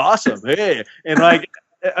 Hey, this is awesome. Hey," and like.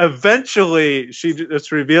 Eventually, she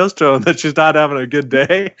just reveals to him that she's not having a good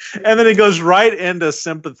day. And then he goes right into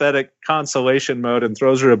sympathetic consolation mode and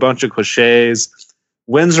throws her a bunch of cliches,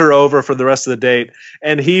 wins her over for the rest of the date.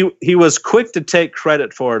 And he was quick to take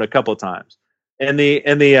credit for it a couple times. In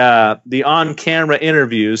the on-camera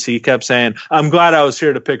interviews, he kept saying, "I'm glad I was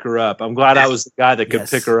here to pick her up. I'm glad I was the guy that could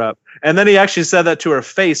pick her up." And then he actually said that to her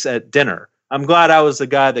face at dinner. I'm glad I was the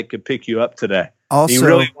guy that could pick you up today. Also, he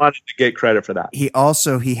really wanted to get credit for that. He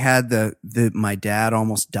had the my dad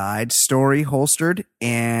almost died story holstered,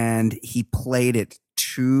 and he played it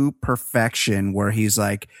to perfection where he's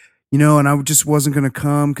like, and I just wasn't going to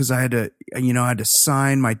come because I had to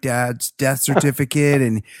sign my dad's death certificate.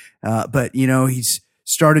 And, but he's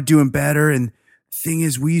started doing better. And thing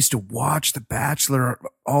is, we used to watch The Bachelor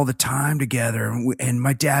all the time together. And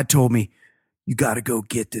my dad told me, you got to go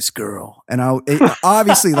get this girl. And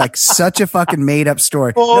obviously like such a fucking made up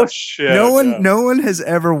story. Oh shit. No one has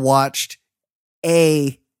ever watched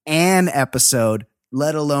an episode,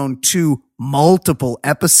 let alone two multiple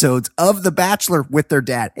episodes of The Bachelor with their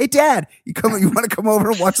dad. Hey dad, you want to come over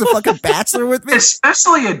and watch the fucking Bachelor with me?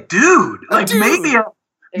 Especially a dude.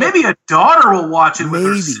 Maybe a daughter will watch it with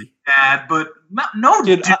her dad, but no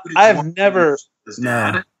dude. I've never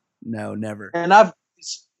dad. No, never. And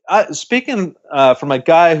speaking from a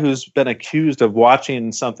guy who's been accused of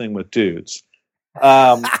watching something with dudes.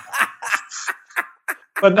 But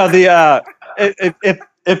no,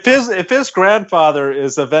 if his grandfather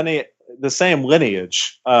is of the same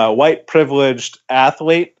lineage, white privileged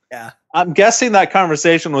athlete, yeah, I'm guessing that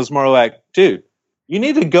conversation was more like, dude, you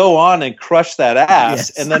need to go on and crush that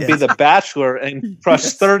ass and then be the Bachelor and crush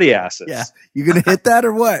 30 asses. Yeah, you gonna hit that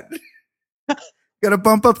or what? Gotta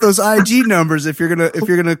bump up those IG numbers if you're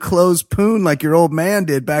gonna close Poon like your old man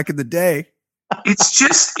did back in the day. It's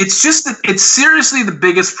seriously the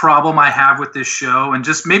biggest problem I have with this show, and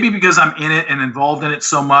just maybe because I'm in it and involved in it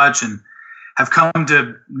so much and have come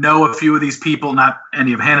to know a few of these people, not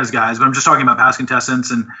any of Hannah's guys, but I'm just talking about past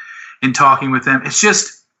contestants and in talking with them. It's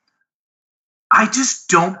just, I just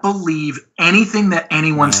don't believe anything that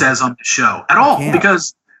anyone says on the show at all.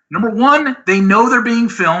 Because number one, they know they're being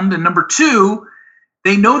filmed, and number two,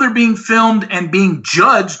 they know they're being filmed and being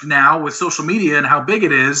judged now with social media and how big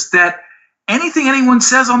it is, that anything anyone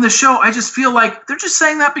says on the show, I just feel like they're just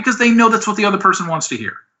saying that because they know that's what the other person wants to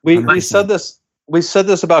hear. We said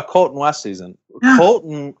this about Colton last season.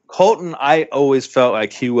 Yeah. Colton, I always felt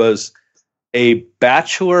like he was a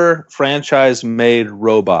Bachelor franchise made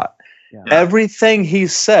robot. Yeah. Everything he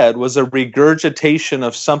said was a regurgitation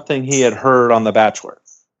of something he had heard on The Bachelor.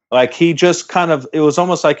 Like he just it was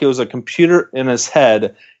almost like it was a computer in his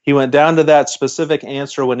head. He went down to that specific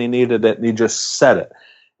answer when he needed it, and he just said it.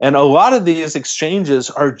 And a lot of these exchanges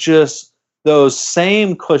are just those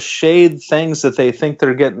same cliched things that they think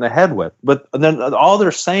they're getting ahead with. But then all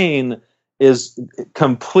they're saying is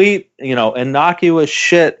complete, innocuous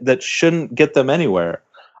shit that shouldn't get them anywhere.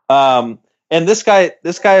 And this guy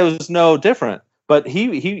was no different. But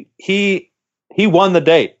he won the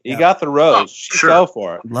date. He got the rose. She fell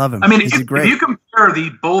for it. Love him. I mean, if you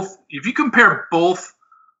compare both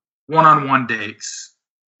one-on-one dates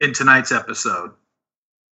in tonight's episode,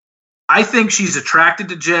 I think she's attracted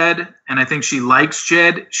to Jed, and I think she likes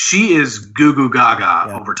Jed. She is goo goo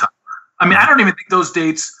gaga over Tyler. I mean, I don't even think those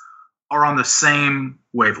dates are on the same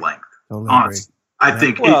wavelength. Totally honestly, I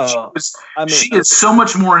think she is so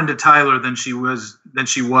much more into Tyler than she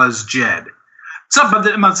was Jed.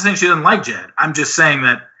 But I'm not saying she doesn't like Jed. I'm just saying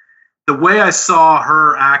that the way I saw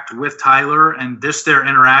her act with Tyler and their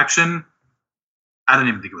interaction, I didn't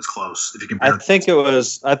even think it was close. If you compare,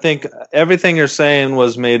 I think everything you're saying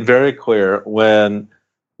was made very clear when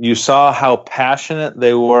you saw how passionate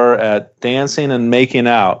they were at dancing and making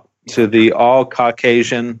out to the all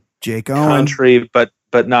Caucasian Jake Owen country, but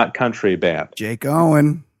not country band. Jake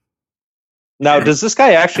Owen. Now, does this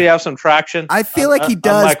guy actually have some traction? I feel like he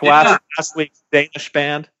does. Like last week's Danish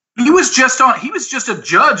band. He was just a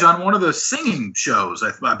judge on one of the singing shows,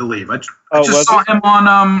 I believe. I just saw him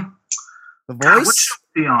on The Voice. What show was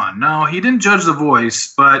he on? No, he didn't judge The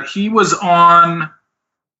Voice, but he was on.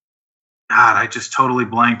 God, I just totally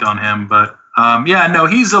blanked on him. But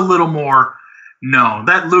he's a little more known.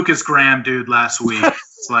 That Lucas Graham dude last week.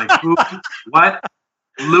 It's like, what?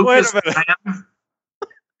 Lucas Graham?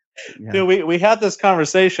 Yeah. Dude, we had this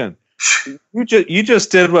conversation. You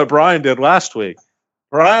just did what Brian did last week.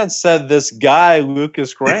 Brian said this guy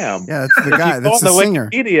Lucas Graham. Yeah, that's the guy. That's the singer.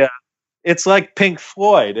 Wikipedia, it's like Pink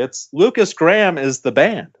Floyd. It's Lucas Graham is the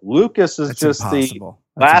band. Lucas is just the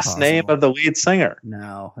last name of the lead singer.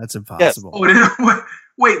 No, that's impossible. Yes.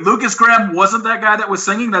 Wait, Lucas Graham wasn't that guy that was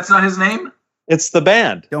singing? That's not his name? It's the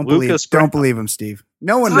band. Don't believe him, Steve.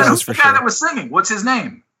 No one knows for sure. Who's the guy that was singing? What's his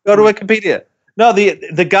name? Go to Wikipedia. No,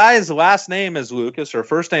 the guy's last name is Lucas, or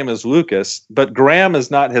first name is Lucas, but Graham is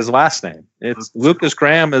not his last name. It's Lucas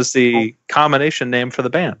Graham is the combination name for the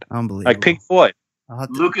band. Unbelievable. Like Pink Floyd.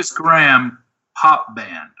 Lucas Graham pop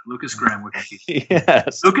band. Lucas Graham.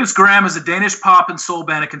 Yes. Lucas Graham is a Danish pop and soul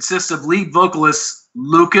band. It consists of lead vocalist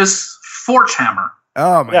Lucas Forchhammer.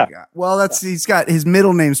 Oh my God. Well, he's got his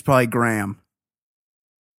middle name's probably Graham.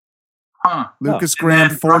 Huh. Lucas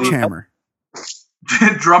Graham Forchhammer.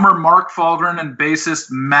 Drummer Mark Falgren and bassist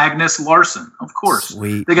Magnus Larsson. Of course.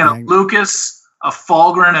 Sweet. They got a Lucas, a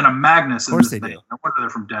Falgren, and a Magnus. Of course they thing. do. No wonder they're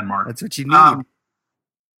from Denmark. That's what you need.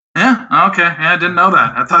 Yeah. Okay. Yeah, I didn't know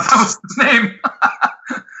that. I thought that was his name.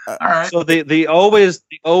 All right. So the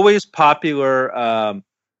always popular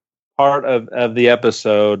part of the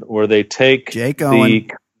episode where they take the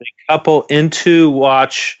couple into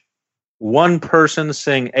watch one person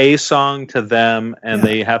sing a song to them, and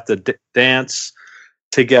they have to dance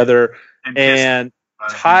together. And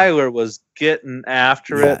Tyler was getting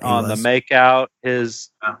after it on the makeout.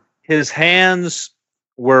 His hands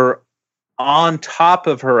were on top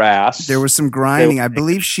of her ass. There was some grinding. I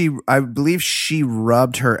believe she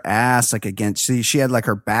rubbed her ass like against. She had like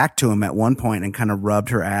her back to him at one point and kind of rubbed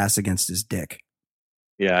her ass against his dick.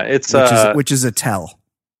 Yeah, it's which is a tell.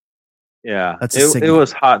 Yeah, it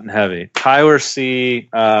was hot and heavy. Tyler C.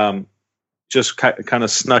 Just kind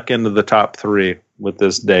of snuck into the top 3 with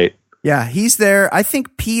this date. Yeah, he's there. I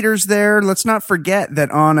think Peter's there. Let's not forget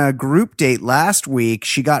that on a group date last week,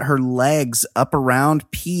 she got her legs up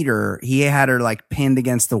around Peter. He had her like pinned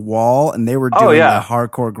against the wall, and they were doing the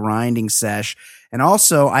hardcore grinding sesh. And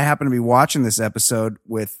also, I happen to be watching this episode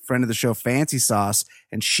with friend of the show, Fancy Sauce,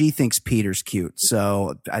 and she thinks Peter's cute.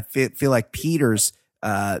 So I feel like Peter's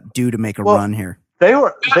due to make a run here. They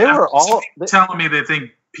were all telling me they think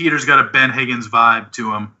Peter's got a Ben Higgins vibe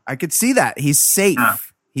to him. I could see that. He's safe. Yeah.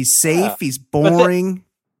 He's safe. Yeah. He's boring.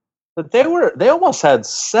 But they almost had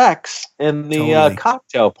sex in the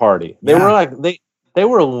cocktail party. They were like they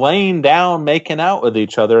were laying down, making out with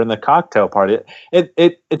each other in the cocktail party.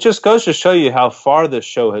 It just goes to show you how far this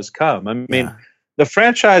show has come. I mean, the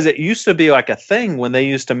franchise, it used to be like a thing when they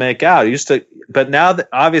used to make out. But now that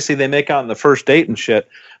obviously they make out in the first date and shit.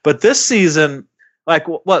 But this season, like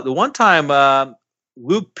the one time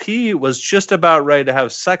Luke P was just about ready to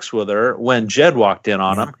have sex with her when Jed walked in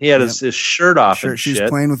on him. He had his shirt off and shit. She was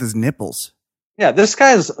playing with his nipples. Yeah, this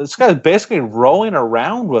guy's basically rolling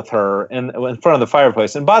around with her in front of the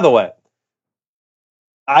fireplace. And by the way,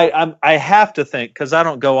 I have to think, because I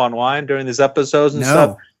don't go online during these episodes and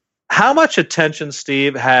stuff. How much attention,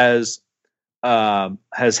 Steve, has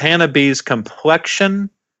Hannah B's complexion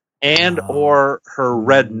and or her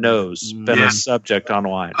red nose been a subject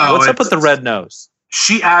online? What's up with the red nose?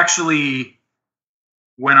 She actually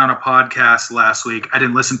went on a podcast last week. I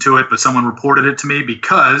didn't listen to it, but someone reported it to me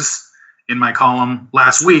because in my column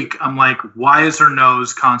last week, I'm like, why is her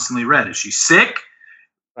nose constantly red? Is she sick?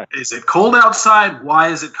 Right. Is it cold outside? Why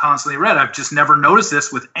is it constantly red? I've just never noticed this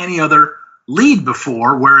with any other lead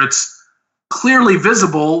before, where it's clearly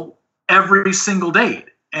visible every single date.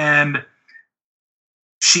 And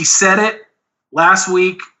she said it last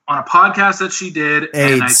week on a podcast that she did.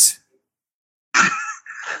 AIDS.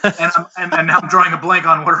 And now I'm drawing a blank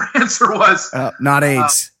on what her answer was. Not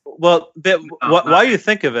AIDS. While you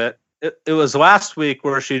think of it, it was last week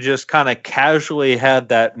where she just kind of casually had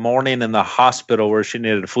that morning in the hospital where she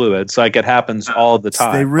needed fluids. Like it happens all the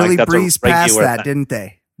time. They really breezed past that, didn't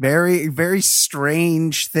they? Very, very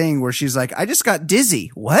strange thing where she's like, I just got dizzy.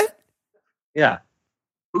 What? Yeah.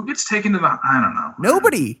 Who gets taken to the, I don't know.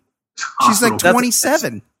 Nobody. She's like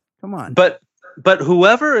 27. Come on. But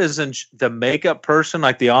whoever is in the makeup person,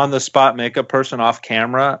 like the on-the-spot makeup person off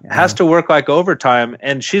camera, has to work like overtime,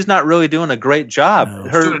 and she's not really doing a great job. No.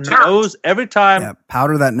 Her nose, every time,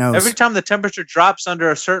 powder that nose. Every time the temperature drops under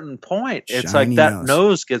a certain point, it's like that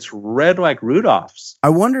nose gets red like Rudolph's. I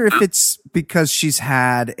wonder if it's because she's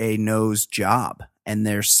had a nose job, and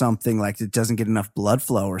there's something like it doesn't get enough blood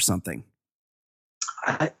flow or something.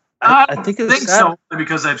 I think so,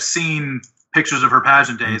 because I've seen pictures of her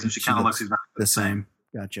pageant days, and she kind of looks exactly the same.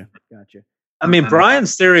 Gotcha. I mean,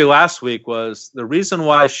 Brian's theory last week was the reason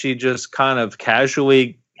why she just kind of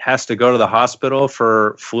casually has to go to the hospital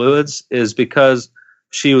for fluids is because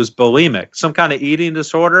she was bulimic, some kind of eating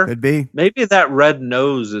disorder. Could be. Maybe that red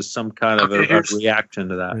nose is some kind of a reaction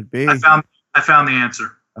to that. Could be. I found the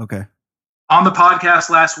answer. Okay. On the podcast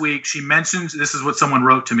last week, she mentioned, this is what someone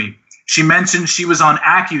wrote to me. She mentioned she was on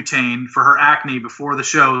Accutane for her acne before the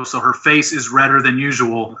show, so her face is redder than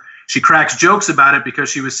usual. She cracks jokes about it because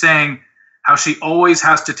she was saying how she always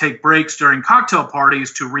has to take breaks during cocktail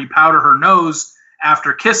parties to repowder her nose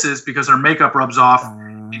after kisses because her makeup rubs off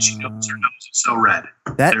and she knows her nose is so red.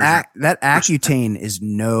 That Accutane is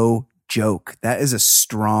no joke. That is a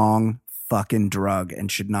strong fucking drug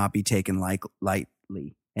and should not be taken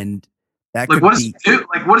lightly. And That Like, could what does be. it do?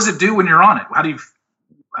 Like, what does it do when you're on it? How do you?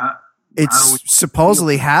 It's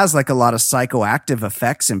supposedly has like a lot of psychoactive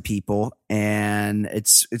effects in people, and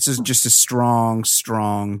it's just a strong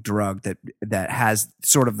drug that has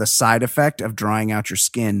sort of the side effect of drying out your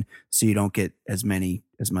skin, so you don't get as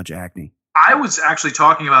much acne. I was actually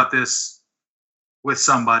talking about this with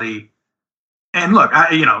somebody, and look,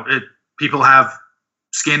 people have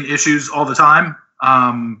skin issues all the time.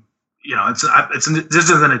 This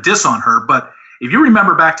isn't a diss on her, but if you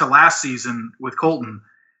remember back to last season with Colton,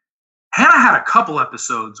 Hannah had a couple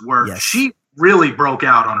episodes where she really broke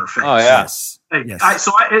out on her face. Oh, yeah. Yes.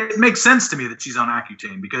 It makes sense to me that she's on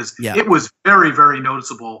Accutane because it was very, very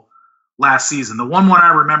noticeable last season. The one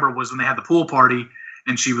I remember was when they had the pool party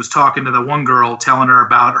and she was talking to the one girl, telling her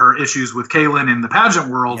about her issues with Kaylin in the pageant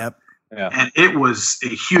world. Yep. Yeah. And it was a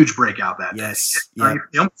huge breakout that day.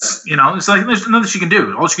 Yep. It's like there's nothing she can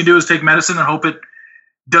do. All she can do is take medicine and hope it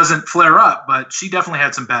doesn't flare up, but she definitely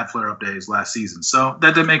had some bad flare up days last season. So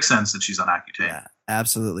that makes sense that she's on Accutane. Yeah,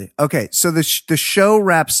 absolutely. Okay. So the show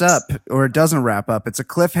wraps up, or it doesn't wrap up. It's a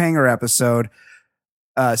cliffhanger episode.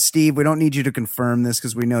 Steve, we don't need you to confirm this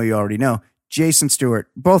because we know you already know. Jason Stewart,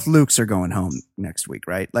 both Lukes are going home next week,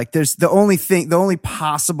 right? Like there's the only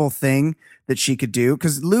possible thing that she could do,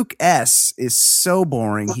 because Luke S is so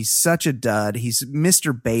boring. He's such a dud. He's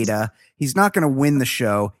Mr. Beta. He's not going to win the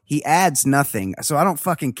show. He adds nothing. So I don't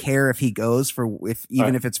fucking care if he goes if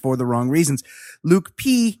it's for the wrong reasons. Luke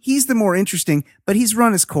P, he's the more interesting, but he's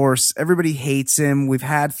run his course. Everybody hates him. We've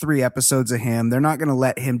had 3 episodes of him. They're not going to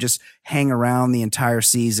let him just hang around the entire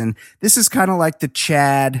season. This is kind of like the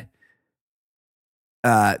Chad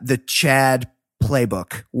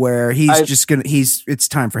playbook where it's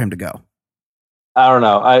time for him to go. I don't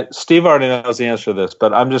know. Steve already knows the answer to this,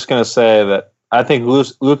 but I'm just going to say that I think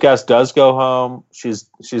Lucas does go home.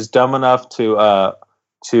 She's dumb enough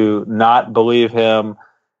to not believe him,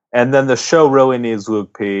 and then the show really needs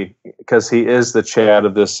Luke P because he is the Chad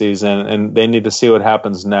of this season, and they need to see what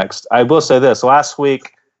happens next. I will say this: last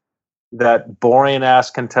week, that boring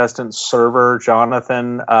ass contestant server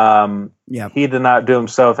Jonathan, he did not do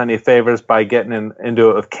himself any favors by getting into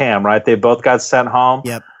it with Cam. Right? They both got sent home.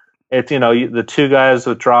 Yep. It's, the 2 guys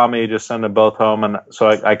with drama, you just send them both home. And so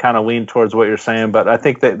I kind of lean towards what you're saying, but I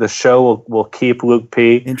think that the show will keep Luke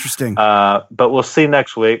P. Interesting. But we'll see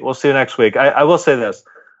next week. I will say this.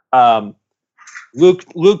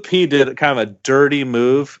 Luke P did kind of a dirty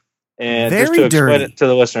move, and Very just to explain dirty. it to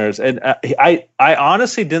the listeners. And I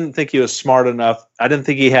honestly didn't think he was smart enough. I didn't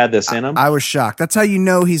think he had this in him. I was shocked. That's how you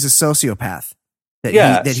know he's a sociopath. He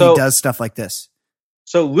does stuff like this.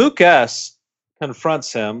 So Luke S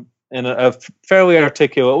confronts him in a fairly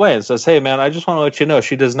articulate way and says, "Hey man, I just want to let you know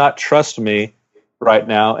she does not trust me right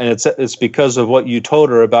now, and it's because of what you told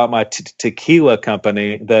her about my tequila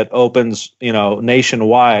company that opens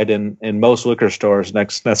nationwide in most liquor stores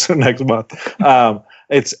next month.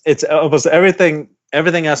 It's almost everything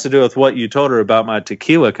has to do with what you told her about my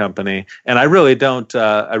tequila company, and I really don't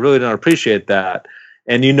appreciate that.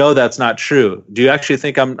 And that's not true. Do you actually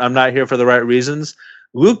think I'm not here for the right reasons?"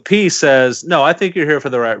 Luke P says, "No, I think you're here for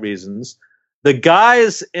the right reasons." The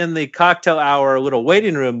guys in the cocktail hour little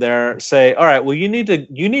waiting room there say, "All right, well, you need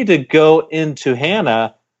to go into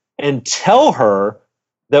Hannah and tell her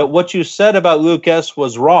that what you said about Luke S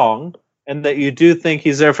was wrong and that you do think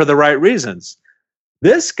he's there for the right reasons."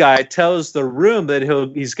 This guy tells the room that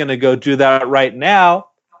he's going to go do that right now.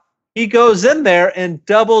 He goes in there and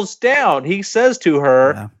doubles down. He says to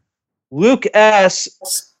her, Luke S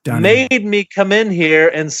made me come in here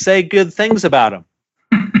and say good things about him.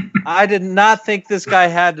 I did not think this guy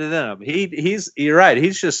had it in him. You're right.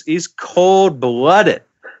 He's cold blooded,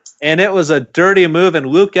 and it was a dirty move. And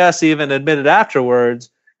Luke S even admitted afterwards,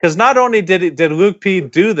 because not only did Luke P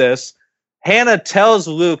do this, Hannah tells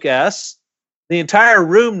Luke S. The entire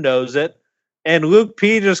room knows it, and Luke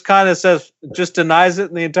P just kind of denies it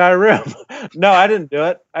in the entire room. No, I didn't do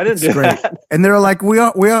it. I didn't do that. And they're like,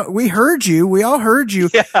 we heard you. We all heard you.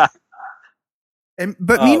 Yeah.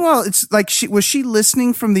 But meanwhile, it's like, was she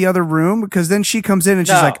listening from the other room? Because then she comes in and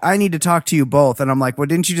she's like, "I need to talk to you both." And I'm like, "Well,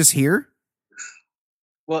 didn't you just hear?"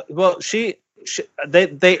 Well,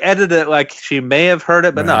 they edited it like she may have heard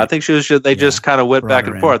it, but no, I think she was. They just kind of went back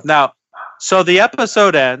and forth. Now, so the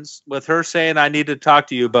episode ends with her saying, "I need to talk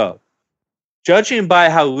to you both." Judging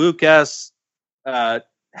by how Luke S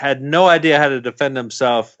had no idea how to defend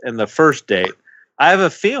himself in the first date, I have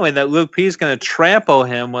a feeling that Luke P is going to trample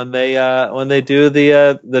him when they do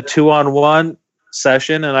the 2-on-1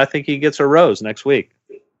 session, and I think he gets a rose next week.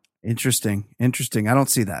 Interesting. I don't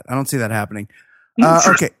see that happening.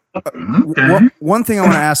 Okay. One thing I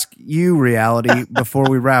want to ask you, Reality, before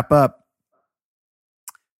we wrap up.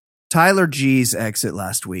 Tyler G's exit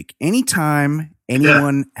last week. Anytime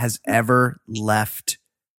anyone has ever left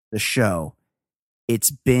the show, it's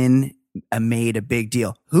been made a big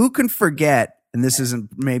deal. Who can forget? And this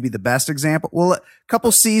isn't maybe the best example. Well, a couple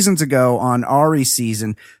seasons ago on Ari's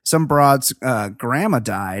season, some broad's grandma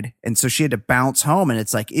died. And so she had to bounce home. And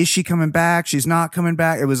it's like, is she coming back? She's not coming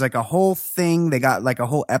back. It was like a whole thing. They got like a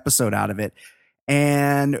whole episode out of it.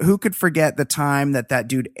 And who could forget the time that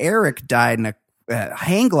dude Eric died in a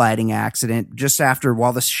hang gliding accident just after,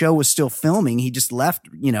 while the show was still filming. He just left,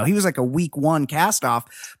 he was like a week 1 cast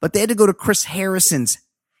off, but they had to go to Chris Harrison's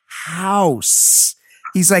house.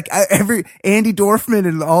 He's like, Andy Dorfman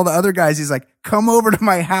and all the other guys, he's like, come over to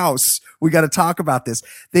my house. We got to talk about this.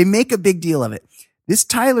 They make a big deal of it. This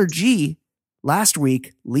Tyler G last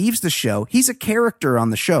week leaves the show. He's a character on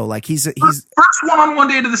the show. Like he's first one-on-one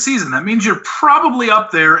date of the season. That means you're probably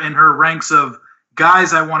up there in her ranks of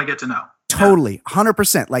guys I want to get to know. Totally.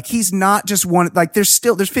 100%. Like he's not just one, like there's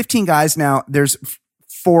 15 guys now. There's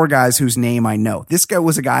 4 guys whose name I know. This guy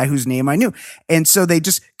was a guy whose name I knew. And so they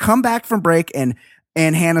just come back from break and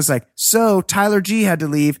Hannah's like, so Tyler G had to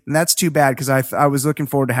leave. And that's too bad because I was looking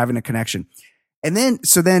forward to having a connection. And then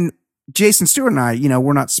Jason Stewart and I,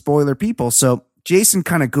 we're not spoiler people. So Jason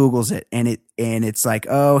kind of Googles it and it's like,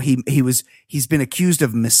 oh, he's been accused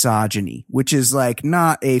of misogyny, which is like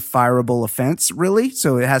not a fireable offense really.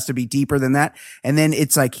 So it has to be deeper than that. And then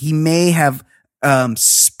it's like, he may have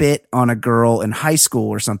spit on a girl in high school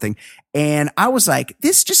or something. And I was like,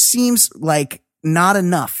 this just seems like not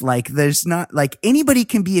enough. Like there's not, like, anybody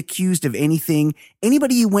can be accused of anything.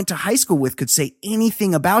 Anybody you went to high school with could say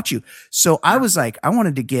anything about you. So I was like,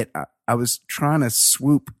 I was trying to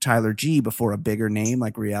swoop Tyler G before a bigger name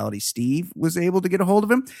like Reality Steve was able to get a hold of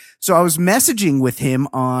him. So I was messaging with him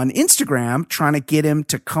on Instagram, trying to get him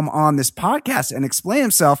to come on this podcast and explain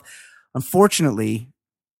himself. Unfortunately,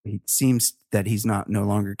 it seems that he's no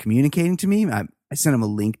longer communicating to me. I sent him a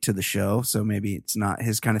link to the show, so maybe it's not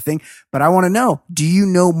his kind of thing. But I want to know, do you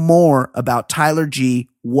know more about Tyler G?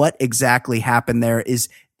 What exactly happened there? Is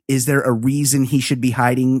there a reason he should be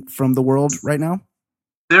hiding from the world right now?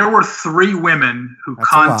 There were 3 women who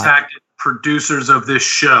contacted producers of this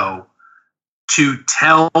show to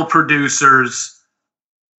tell producers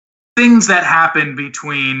things that happened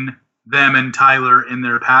between them and Tyler in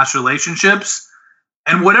their past relationships.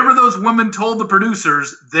 And whatever those women told the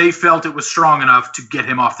producers, they felt it was strong enough to get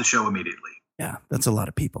him off the show immediately. Yeah, that's a lot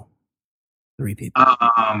of people. 3 people.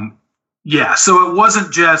 Yeah, so it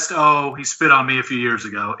wasn't just, he spit on me a few years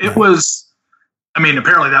ago. It was,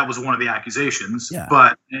 apparently that was one of the accusations,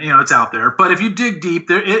 but, it's out there. But if you dig deep,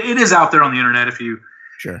 it is out there on the internet if you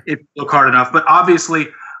look hard enough. But obviously,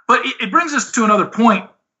 it brings us to another point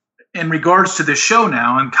in regards to this show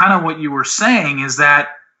now, and kind of what you were saying is that,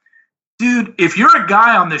 dude, if you're a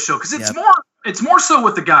guy on this show, because it's more so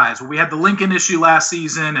with the guys. We had the Lincoln issue last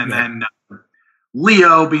season, and then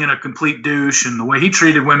Leo being a complete douche and the way he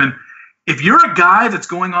treated women. If you're a guy that's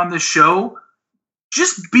going on this show,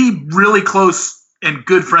 just be really close and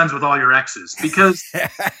good friends with all your exes, because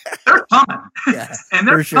they're coming. And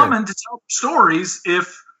they're coming to tell stories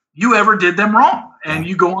if you ever did them wrong and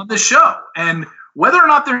you go on this show. And whether or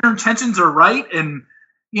not their intentions are right, and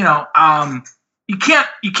you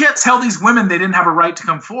can't tell these women they didn't have a right to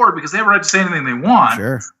come forward because they have a right to say anything they want.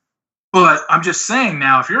 Sure. But I'm just saying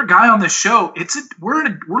now, if you're a guy on this show,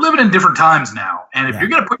 we're living in different times now. And if you're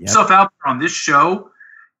going to put yourself out there on this show,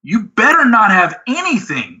 you better not have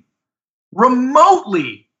anything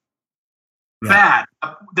remotely bad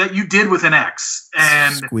that you did with an ex.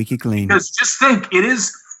 And squeaky clean. Because just think, it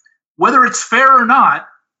is, whether it's fair or not,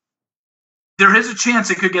 there is a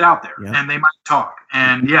chance it could get out there and they might talk.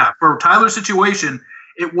 And for Tyler's situation,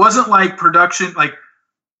 it wasn't like production. Like,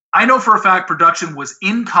 I know for a fact production was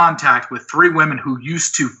in contact with 3 women who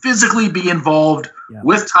used to physically be involved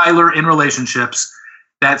with Tyler in relationships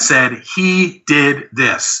that said he did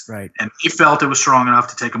this. Right. And he felt it was strong enough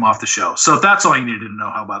to take him off the show. So that's all you needed to know.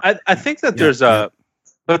 How about that? I think that there's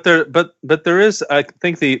but there is, I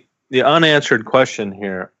think the unanswered question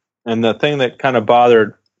here, and the thing that kind of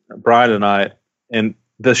bothered Brian and I, and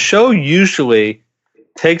the show usually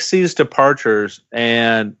takes these departures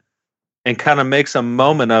and kind of makes a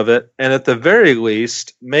moment of it. And at the very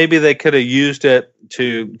least, maybe they could have used it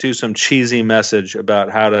to do some cheesy message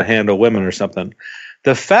about how to handle women or something.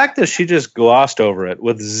 The fact that she just glossed over it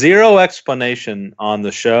with zero explanation on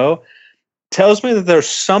the show tells me that there's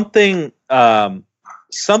something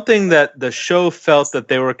that the show felt that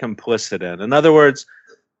they were complicit in. In other words,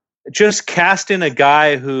 just casting a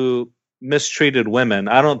guy who mistreated women,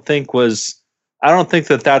 I don't think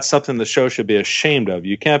that that's something the show should be ashamed of.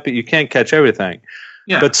 You can't catch everything.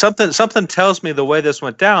 Yeah. But something tells me the way this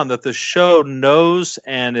went down that the show knows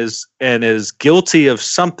and is guilty of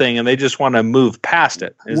something, and they just want to move past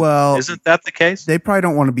it. Isn't that the case? They probably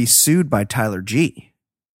don't want to be sued by Tyler G.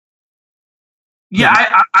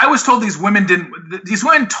 Yeah, I was told these women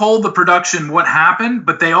told the production what happened,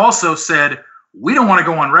 but they also said, we don't want to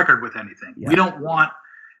go on record with anything. Yeah. We don't want,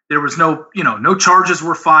 there was no charges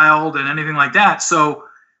were filed and anything like that. So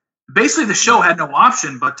basically the show had no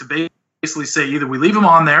option but to basically say either we leave them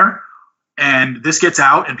on there and this gets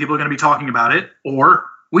out and people are going to be talking about it, or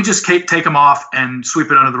we just take them off and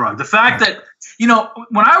sweep it under the rug. The fact that,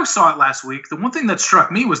 when I saw it last week, the one thing that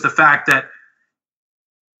struck me was the fact that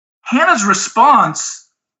Hannah's response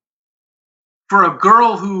for a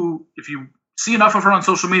girl who, if you see enough of her on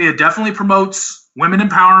social media, definitely promotes women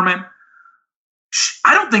empowerment.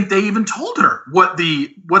 I don't think they even told her what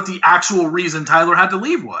the actual reason Tyler had to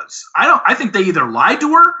leave was. I think they either lied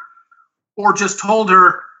to her or just told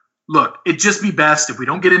her, look, it'd just be best if we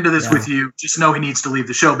don't get into this with you. Just know he needs to leave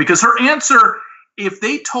the show. Because her answer, if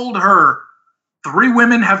they told her 3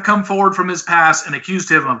 women have come forward from his past and accused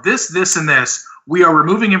him of this, this, and this, we are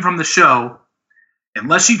removing him from the show,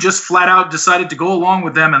 unless she just flat out decided to go along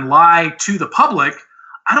with them and lie to the public,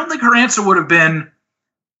 I don't think her answer would have been,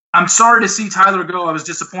 I'm sorry to see Tyler go. I was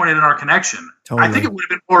disappointed in our connection. Totally. I think it would have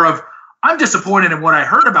been more of, I'm disappointed in what I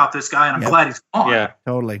heard about this guy, and I'm glad he's gone. Yeah,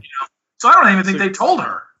 totally. So I don't even think they told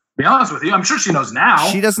her, to be honest with you. I'm sure she knows now.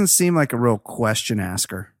 She doesn't seem like a real question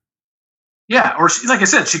asker. Yeah, or like I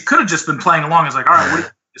said, she could have just been playing along as like, all right, what do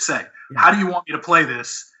you say? Yeah. How do you want me to play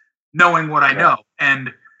this, knowing what I know?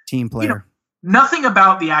 And team player. Nothing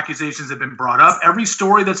about the accusations have been brought up. Every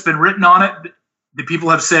story that's been written on it, the people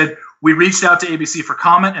have said, we reached out to ABC for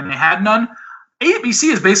comment, and they had none.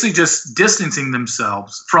 ABC is basically just distancing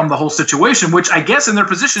themselves from the whole situation, which I guess in their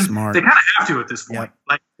position, Smart. They kind of have to at this point. Yep.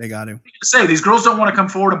 Like they got to say these girls don't want to come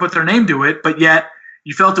forward and put their name to it, but yet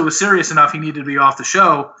you felt it was serious enough he needed to be off the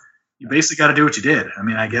show. You basically got to do what you did. I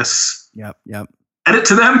mean, I guess Yep. credit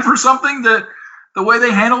to them for something that the way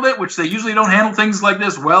they handled it, which they usually don't handle things like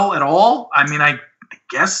this well at all. I mean, I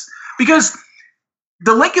guess because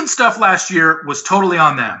the Lincoln stuff last year was totally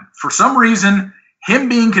on them. For some reason, him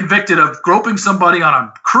being convicted of groping somebody on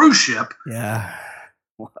a cruise ship,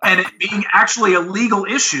 and it being actually a legal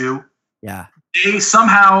issue, they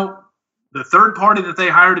somehow, the third party that they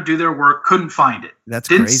hired to do their work couldn't find it.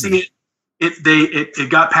 Didn't crazy. See it. It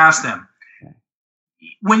got past them.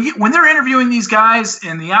 When they're interviewing these guys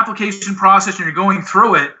in the application process and you're going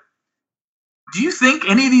through it, do you think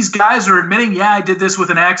any of these guys are admitting, yeah, I did this with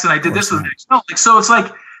an ex and I did this with an ex? No, so it's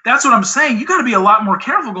like, that's what I'm saying. You got to be a lot more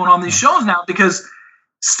careful going on these shows now, because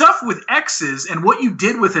stuff with exes and what you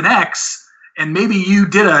did with an ex, and maybe you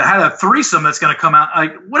had a threesome that's going to come out,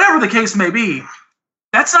 like whatever the case may be,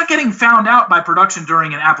 that's not getting found out by production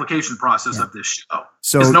during an application process of this show.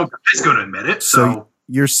 So because no guy's going to admit it. So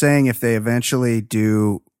you're saying if they eventually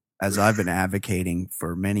do, as I've been advocating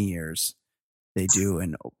for many years, they do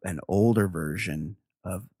an older version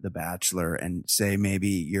of The Bachelor, and say maybe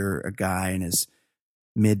you're a guy in his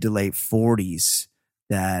mid to late 40s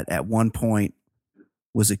that at one point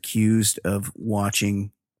was accused of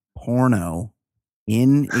watching porno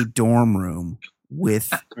in a dorm room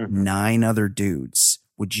with 9 other dudes.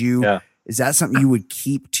 Would you, is that something you would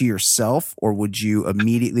keep to yourself, or would you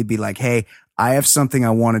immediately be like, hey, I have something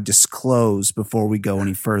I want to disclose before we go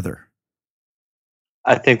any further?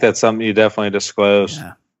 I think that's something you definitely disclose.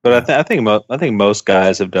 Yeah. But I think most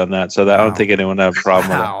guys have done that, so that I don't think anyone would have a problem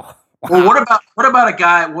with it. Wow. Well, what about a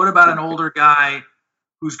guy? What about an older guy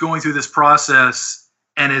who's going through this process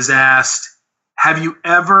and is asked, "Have you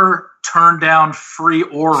ever turned down free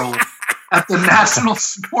oral at the National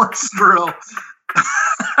Sports Grill?"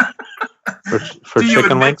 for Do you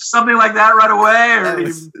chicken admit wings? something like that right away,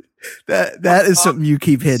 or That is something you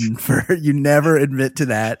keep hidden. You never admit to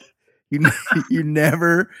that. You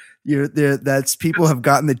never. That's people have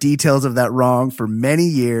gotten the details of that wrong for many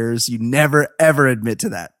years. You never ever admit to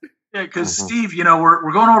that. Yeah, because Steve,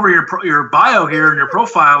 we're going over your bio here and your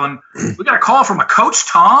profile, and we got a call from a coach,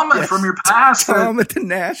 Tom, from your past. Tom at the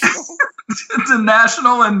National. The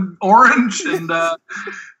National and Orange, and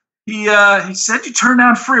he said you turned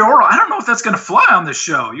down free oral. I don't know if that's going to fly on this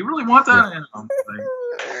show. You really want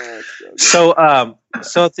that? So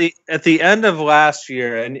at the end of last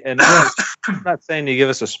year, and I'm not saying you give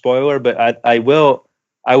us a spoiler, but I will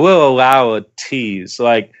allow a tease.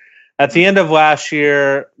 Like at the end of last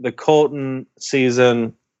year, the Colton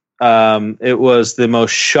season, it was the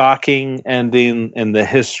most shocking ending in the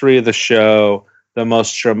history of the show, the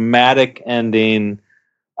most dramatic ending.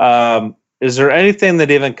 Is there anything that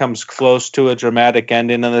even comes close to a dramatic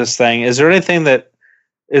ending in this thing? Is there anything that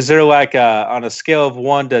is there like on a scale of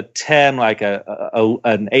 1 to 10, like an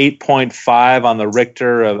 8.5 on the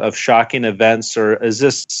Richter of shocking events, or is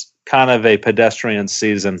this kind of a pedestrian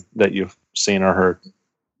season that you've seen or heard?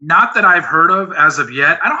 Not that I've heard of as of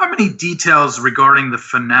yet. I don't have any details regarding the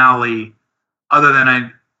finale other than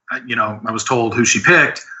I was told who she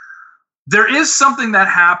picked. There is something that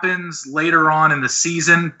happens later on in the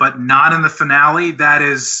season, but not in the finale. That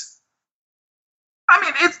is, I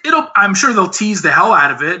mean, I'm sure they'll tease the hell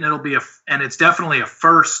out of it, and it's definitely a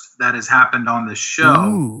first that has happened on this show.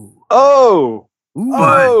 Ooh. Oh,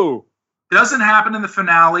 but doesn't happen in the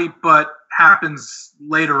finale, but happens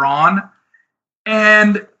later on.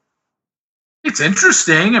 And it's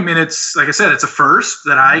interesting. I mean, it's like I said, it's a first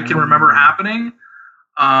that I can remember happening.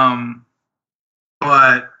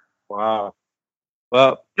 But wow.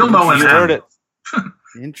 Well, you'll know when you heard it.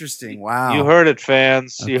 Interesting. Wow. You heard it,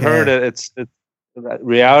 fans. Okay. You heard it. It's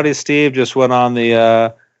Reality Steve just went on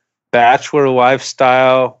the Bachelor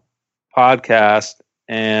Lifestyle podcast,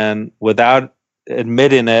 and without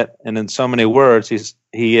admitting it, and in so many words,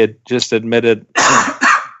 he had just admitted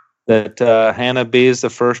that Hannah B is the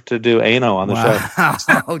first to do anal on the show.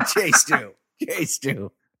 Oh, Chase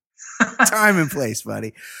do. Time and place,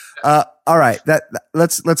 buddy. All right,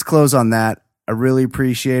 let's close on that. I really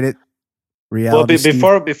appreciate it. Reality.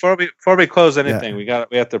 Well, before we close anything, we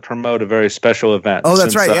have to promote a very special event. Oh,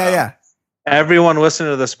 that's right. Yeah. Everyone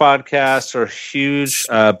listening to this podcast are huge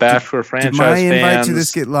Bachelor franchise fans. Did my invite to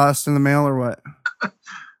this get lost in the mail or what?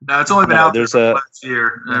 No, it's only been out there for last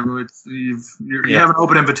year. You have an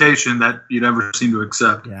open invitation that you never seem to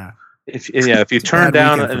accept. Yeah. If you turn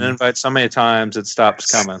down an invite so many times, it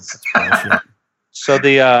stops coming.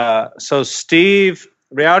 So Steve,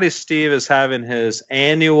 Reality Steve, is having his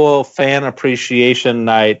annual fan appreciation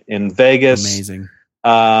night in Vegas. Amazing.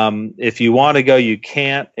 If you want to go, you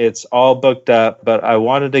can't. It's all booked up. But I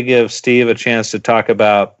wanted to give Steve a chance to talk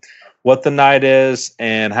about what the night is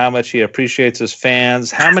and how much he appreciates his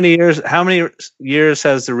fans. How many years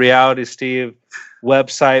has the Reality Steve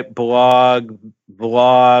website, blog,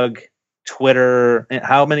 vlog, Twitter?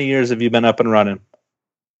 How many years have you been up and running?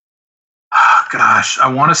 Oh, gosh,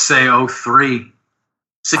 I want to say 03.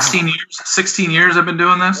 16 years. 16 years I've been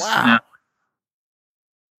doing this. Wow.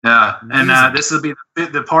 Yeah. And this will be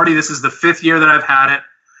the party. This is the 5th year that I've had it.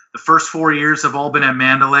 The first 4 years have all been at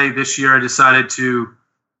Mandalay. This year I decided to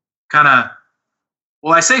kind of,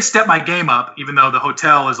 I say step my game up, even though the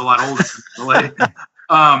hotel is a lot older than Mandalay.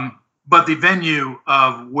 But the venue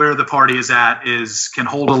of where the party is at can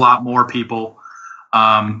hold a lot more people.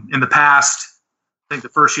 In the past, I think the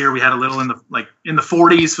first year we had a little in the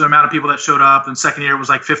 40s for the amount of people that showed up, and second year it was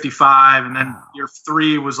like 55, and then year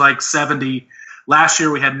 3 was like 70. Last year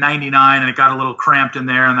we had 99, and it got a little cramped in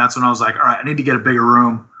there, and that's when I was like, all right, I need to get a bigger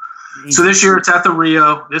room. So this year it's at the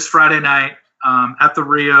Rio, this Friday night, at the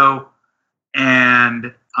Rio,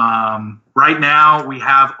 and right now we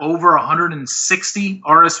have over 160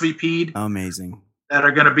 RSVP'd. Amazing. That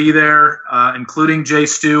are going to be there, including Jay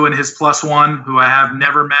Stu and his +1, who I have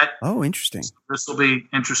never met. Oh, interesting. So this will be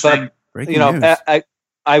interesting. But, news.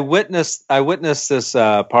 I witnessed this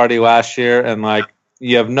party last year, and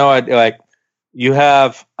you have no idea. You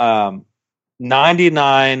have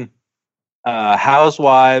 99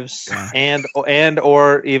 housewives and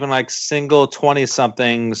or even single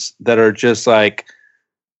 20-somethings that are just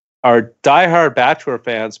are diehard Bachelor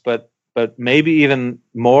fans, but maybe even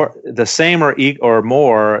more the same or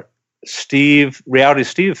more Reality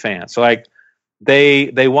Steve fans. So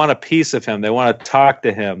they want a piece of him. They want to talk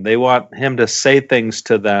to him. They want him to say things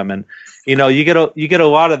to them. And you get a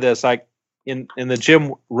lot of this in the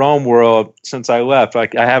Jim Rome world. Since I left, I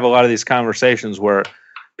have a lot of these conversations where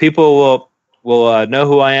people will know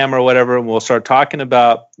who I am or whatever, and we'll start talking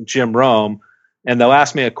about Jim Rome, and they'll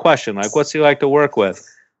ask me a question like, "What's he like to work with?"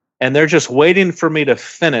 And they're just waiting for me to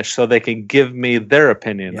finish so they can give me their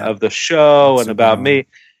opinion of the show and about me.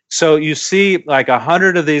 So you see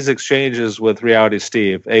 100 of these exchanges with Reality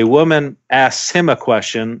Steve. A woman asks him a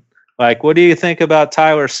question like, what do you think about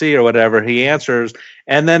Tyler C or whatever? He answers.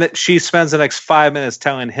 And then she spends the next 5 minutes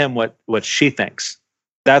telling him what she thinks.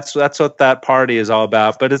 That's what that party is all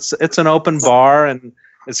about. But it's an open bar, and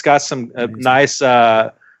it's got some nice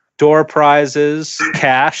door prizes,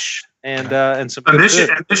 cash, and some.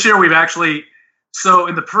 This year we've actually, so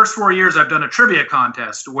in the first 4 years I've done a trivia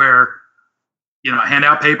contest where I hand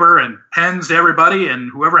out paper and pens to everybody, and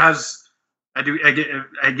whoever has, I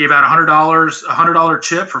gave out $100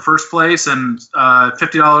 chip for first place and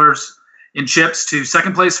 $50 in chips to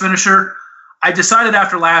second place finisher. I decided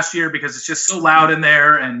after last year, because it's just so loud in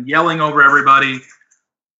there and yelling over everybody,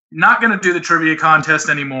 not going to do the trivia contest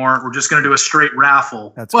anymore. We're just going to do a straight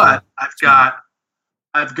raffle. That's but cool.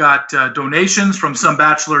 I've got donations from some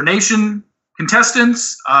Bachelor Nation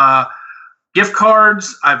contestants, gift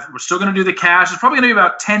cards. We're still going to do the cash. It's probably going to be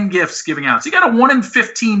about 10 gifts giving out. So you got a 1 in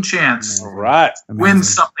 15 chance. All right. To win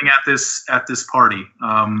something at this party.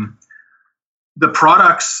 The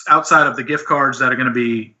products outside of the gift cards that are going to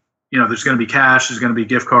be, there's going to be cash. There's going to be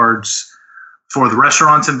gift cards for the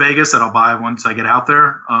restaurants in Vegas that I'll buy once I get out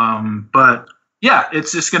there. But yeah,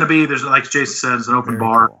 it's just going to be, there's, like Jason said, it's an open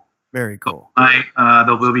bar. Cool. Very cool.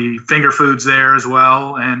 There'll be finger foods there as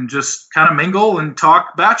well, and just kind of mingle and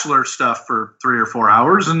talk Bachelor stuff for 3 or 4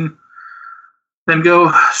 hours, and then go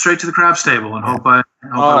straight to the craps table and hope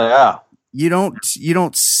yeah. You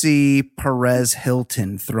don't see Perez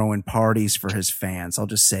Hilton throwing parties for his fans. I'll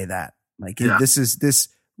just say that. This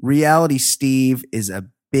reality Steve is a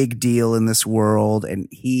big deal in this world, and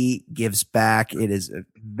he gives back. It is a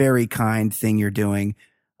very kind thing you're doing.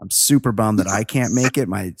 I'm super bummed that I can't make it.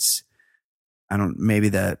 Maybe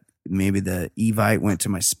the Evite went to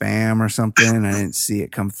my spam or something. I didn't see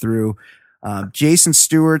it come through. Jason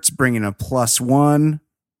Stewart's bringing a +1,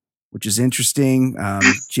 which is interesting.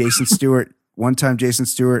 Jason Stewart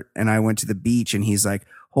and I went to the beach, and he's like,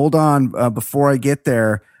 hold on, before I get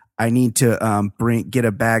there, I need to get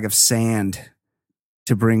a bag of sand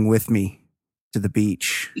to bring with me to the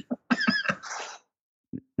beach.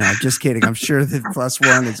 No, just kidding. I'm sure the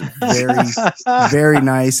 +1 is very, very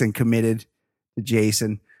nice and committed to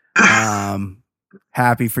Jason.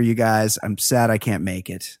 Happy for you guys. I'm sad I can't make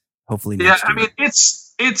it. Hopefully next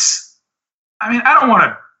year. I don't want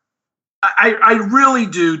to. I really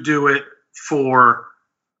do it for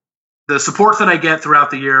the support that I get throughout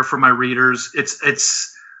the year from my readers.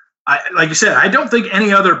 Like you said, I don't think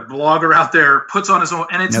any other blogger out there puts on his own,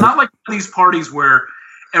 and it's not like these parties where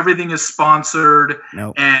everything is sponsored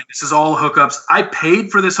and this is all hookups. I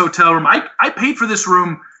paid for this hotel room. I paid for this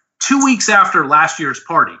room 2 weeks after last year's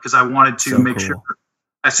party because I wanted to make sure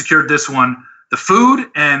I secured this one. The food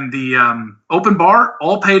and the open bar,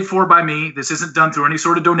 all paid for by me. This isn't done through any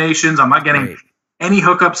sort of donations. I'm not getting any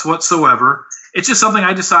hookups whatsoever. It's just something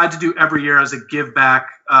I decide to do every year as a give back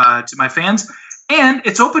to my fans. And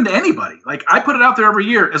it's open to anybody. Like, I put it out there every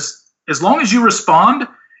year. As long as you respond,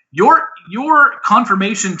 your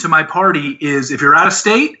confirmation to my party is, if you're out of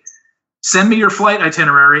state, send me your flight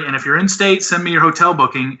itinerary, and if you're in state, send me your hotel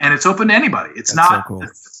booking. And it's open to anybody. It's not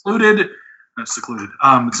secluded.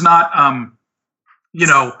 It's not. I'm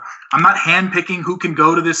not handpicking who can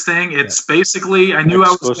go to this thing. It's basically, I knew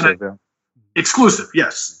exclusive, I was going to exclusive.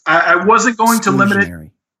 Yes, I wasn't going to limit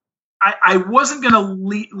it. I wasn't going to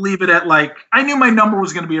leave it at, like, I knew my number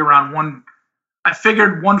was going to be around one. I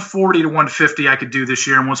figured 140 to 150 I could do this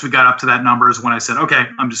year. And once we got up to that number is when I said, okay,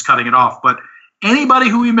 I'm just cutting it off. But anybody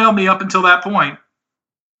who emailed me up until that point,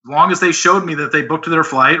 as long as they showed me that they booked their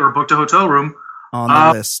flight or booked a hotel room on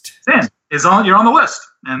the list, you're on the list.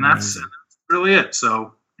 And that's really it.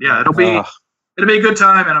 So yeah, it'll be a good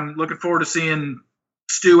time. And I'm looking forward to seeing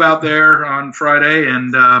Stu out there on Friday.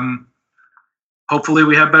 And, hopefully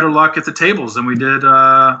we have better luck at the tables than we did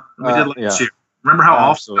last year. Remember how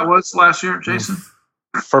awful that was last year, Jason?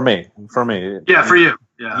 For me. Yeah, for you.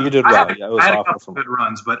 Yeah, you did well. I had a couple of good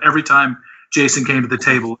runs, but every time Jason came to the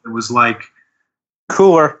table, it was like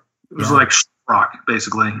cooler. It was like rock,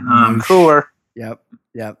 basically. Cooler. Yep.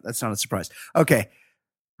 That's not a surprise. Okay.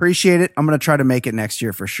 Appreciate it. I'm going to try to make it next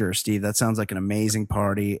year for sure, Steve. That sounds like an amazing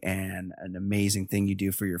party and an amazing thing you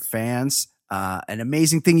do for your fans. An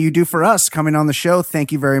amazing thing you do for us coming on the show.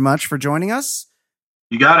 Thank you very much for joining us.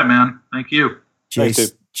 You got it, man. Thank you.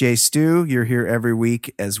 Jay Stu, you're here every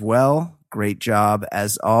week as well. Great job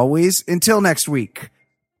as always. Until next week,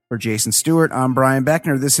 for Jason Stewart, I'm Brian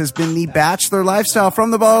Beckner. This has been The Bachelor Lifestyle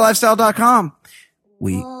from theballerlifestyle.com.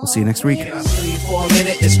 We will see you next week. For a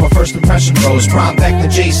minute, it's my first impression rose. Prime back to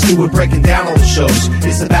Jay Stewart breaking down all the shows.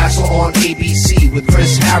 It's The Bachelor on ABC with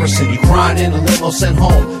Chris Harrison. You crying in a limo sent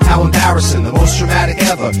home. How embarrassing, the most dramatic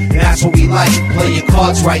ever. And that's what we like. Play your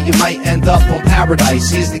cards right, you might end up on Paradise.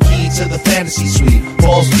 Here's the key to the fantasy suite.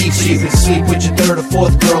 Balls deep so you can sleep with your third or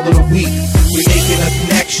fourth girl of the week. We making a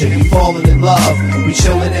connection, we falling in love. We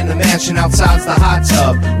chilling in the mansion outside's the hot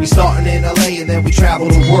tub. We starting in LA and then we travel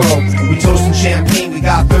the world. We toasting champagne, we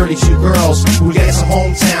got 32 girls. Who gets a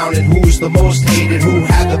hometown and who's the most hated? Who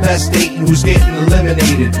had the best date and who's getting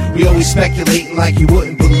eliminated? We always speculating like you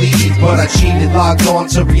wouldn't believe, but I cheated, logged on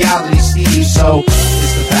to reality Steve. So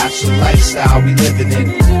it's the Bachelor lifestyle we living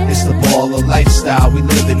in. It's the baller lifestyle we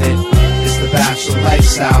living in. It's the Bachelor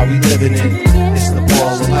lifestyle we living in. It's the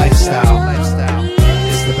baller lifestyle.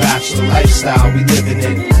 It's the Bachelor lifestyle we living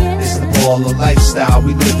in. It's the baller lifestyle,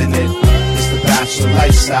 we living it. It's the Bachelor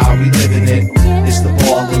lifestyle, we living it. It's the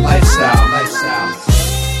baller lifestyle.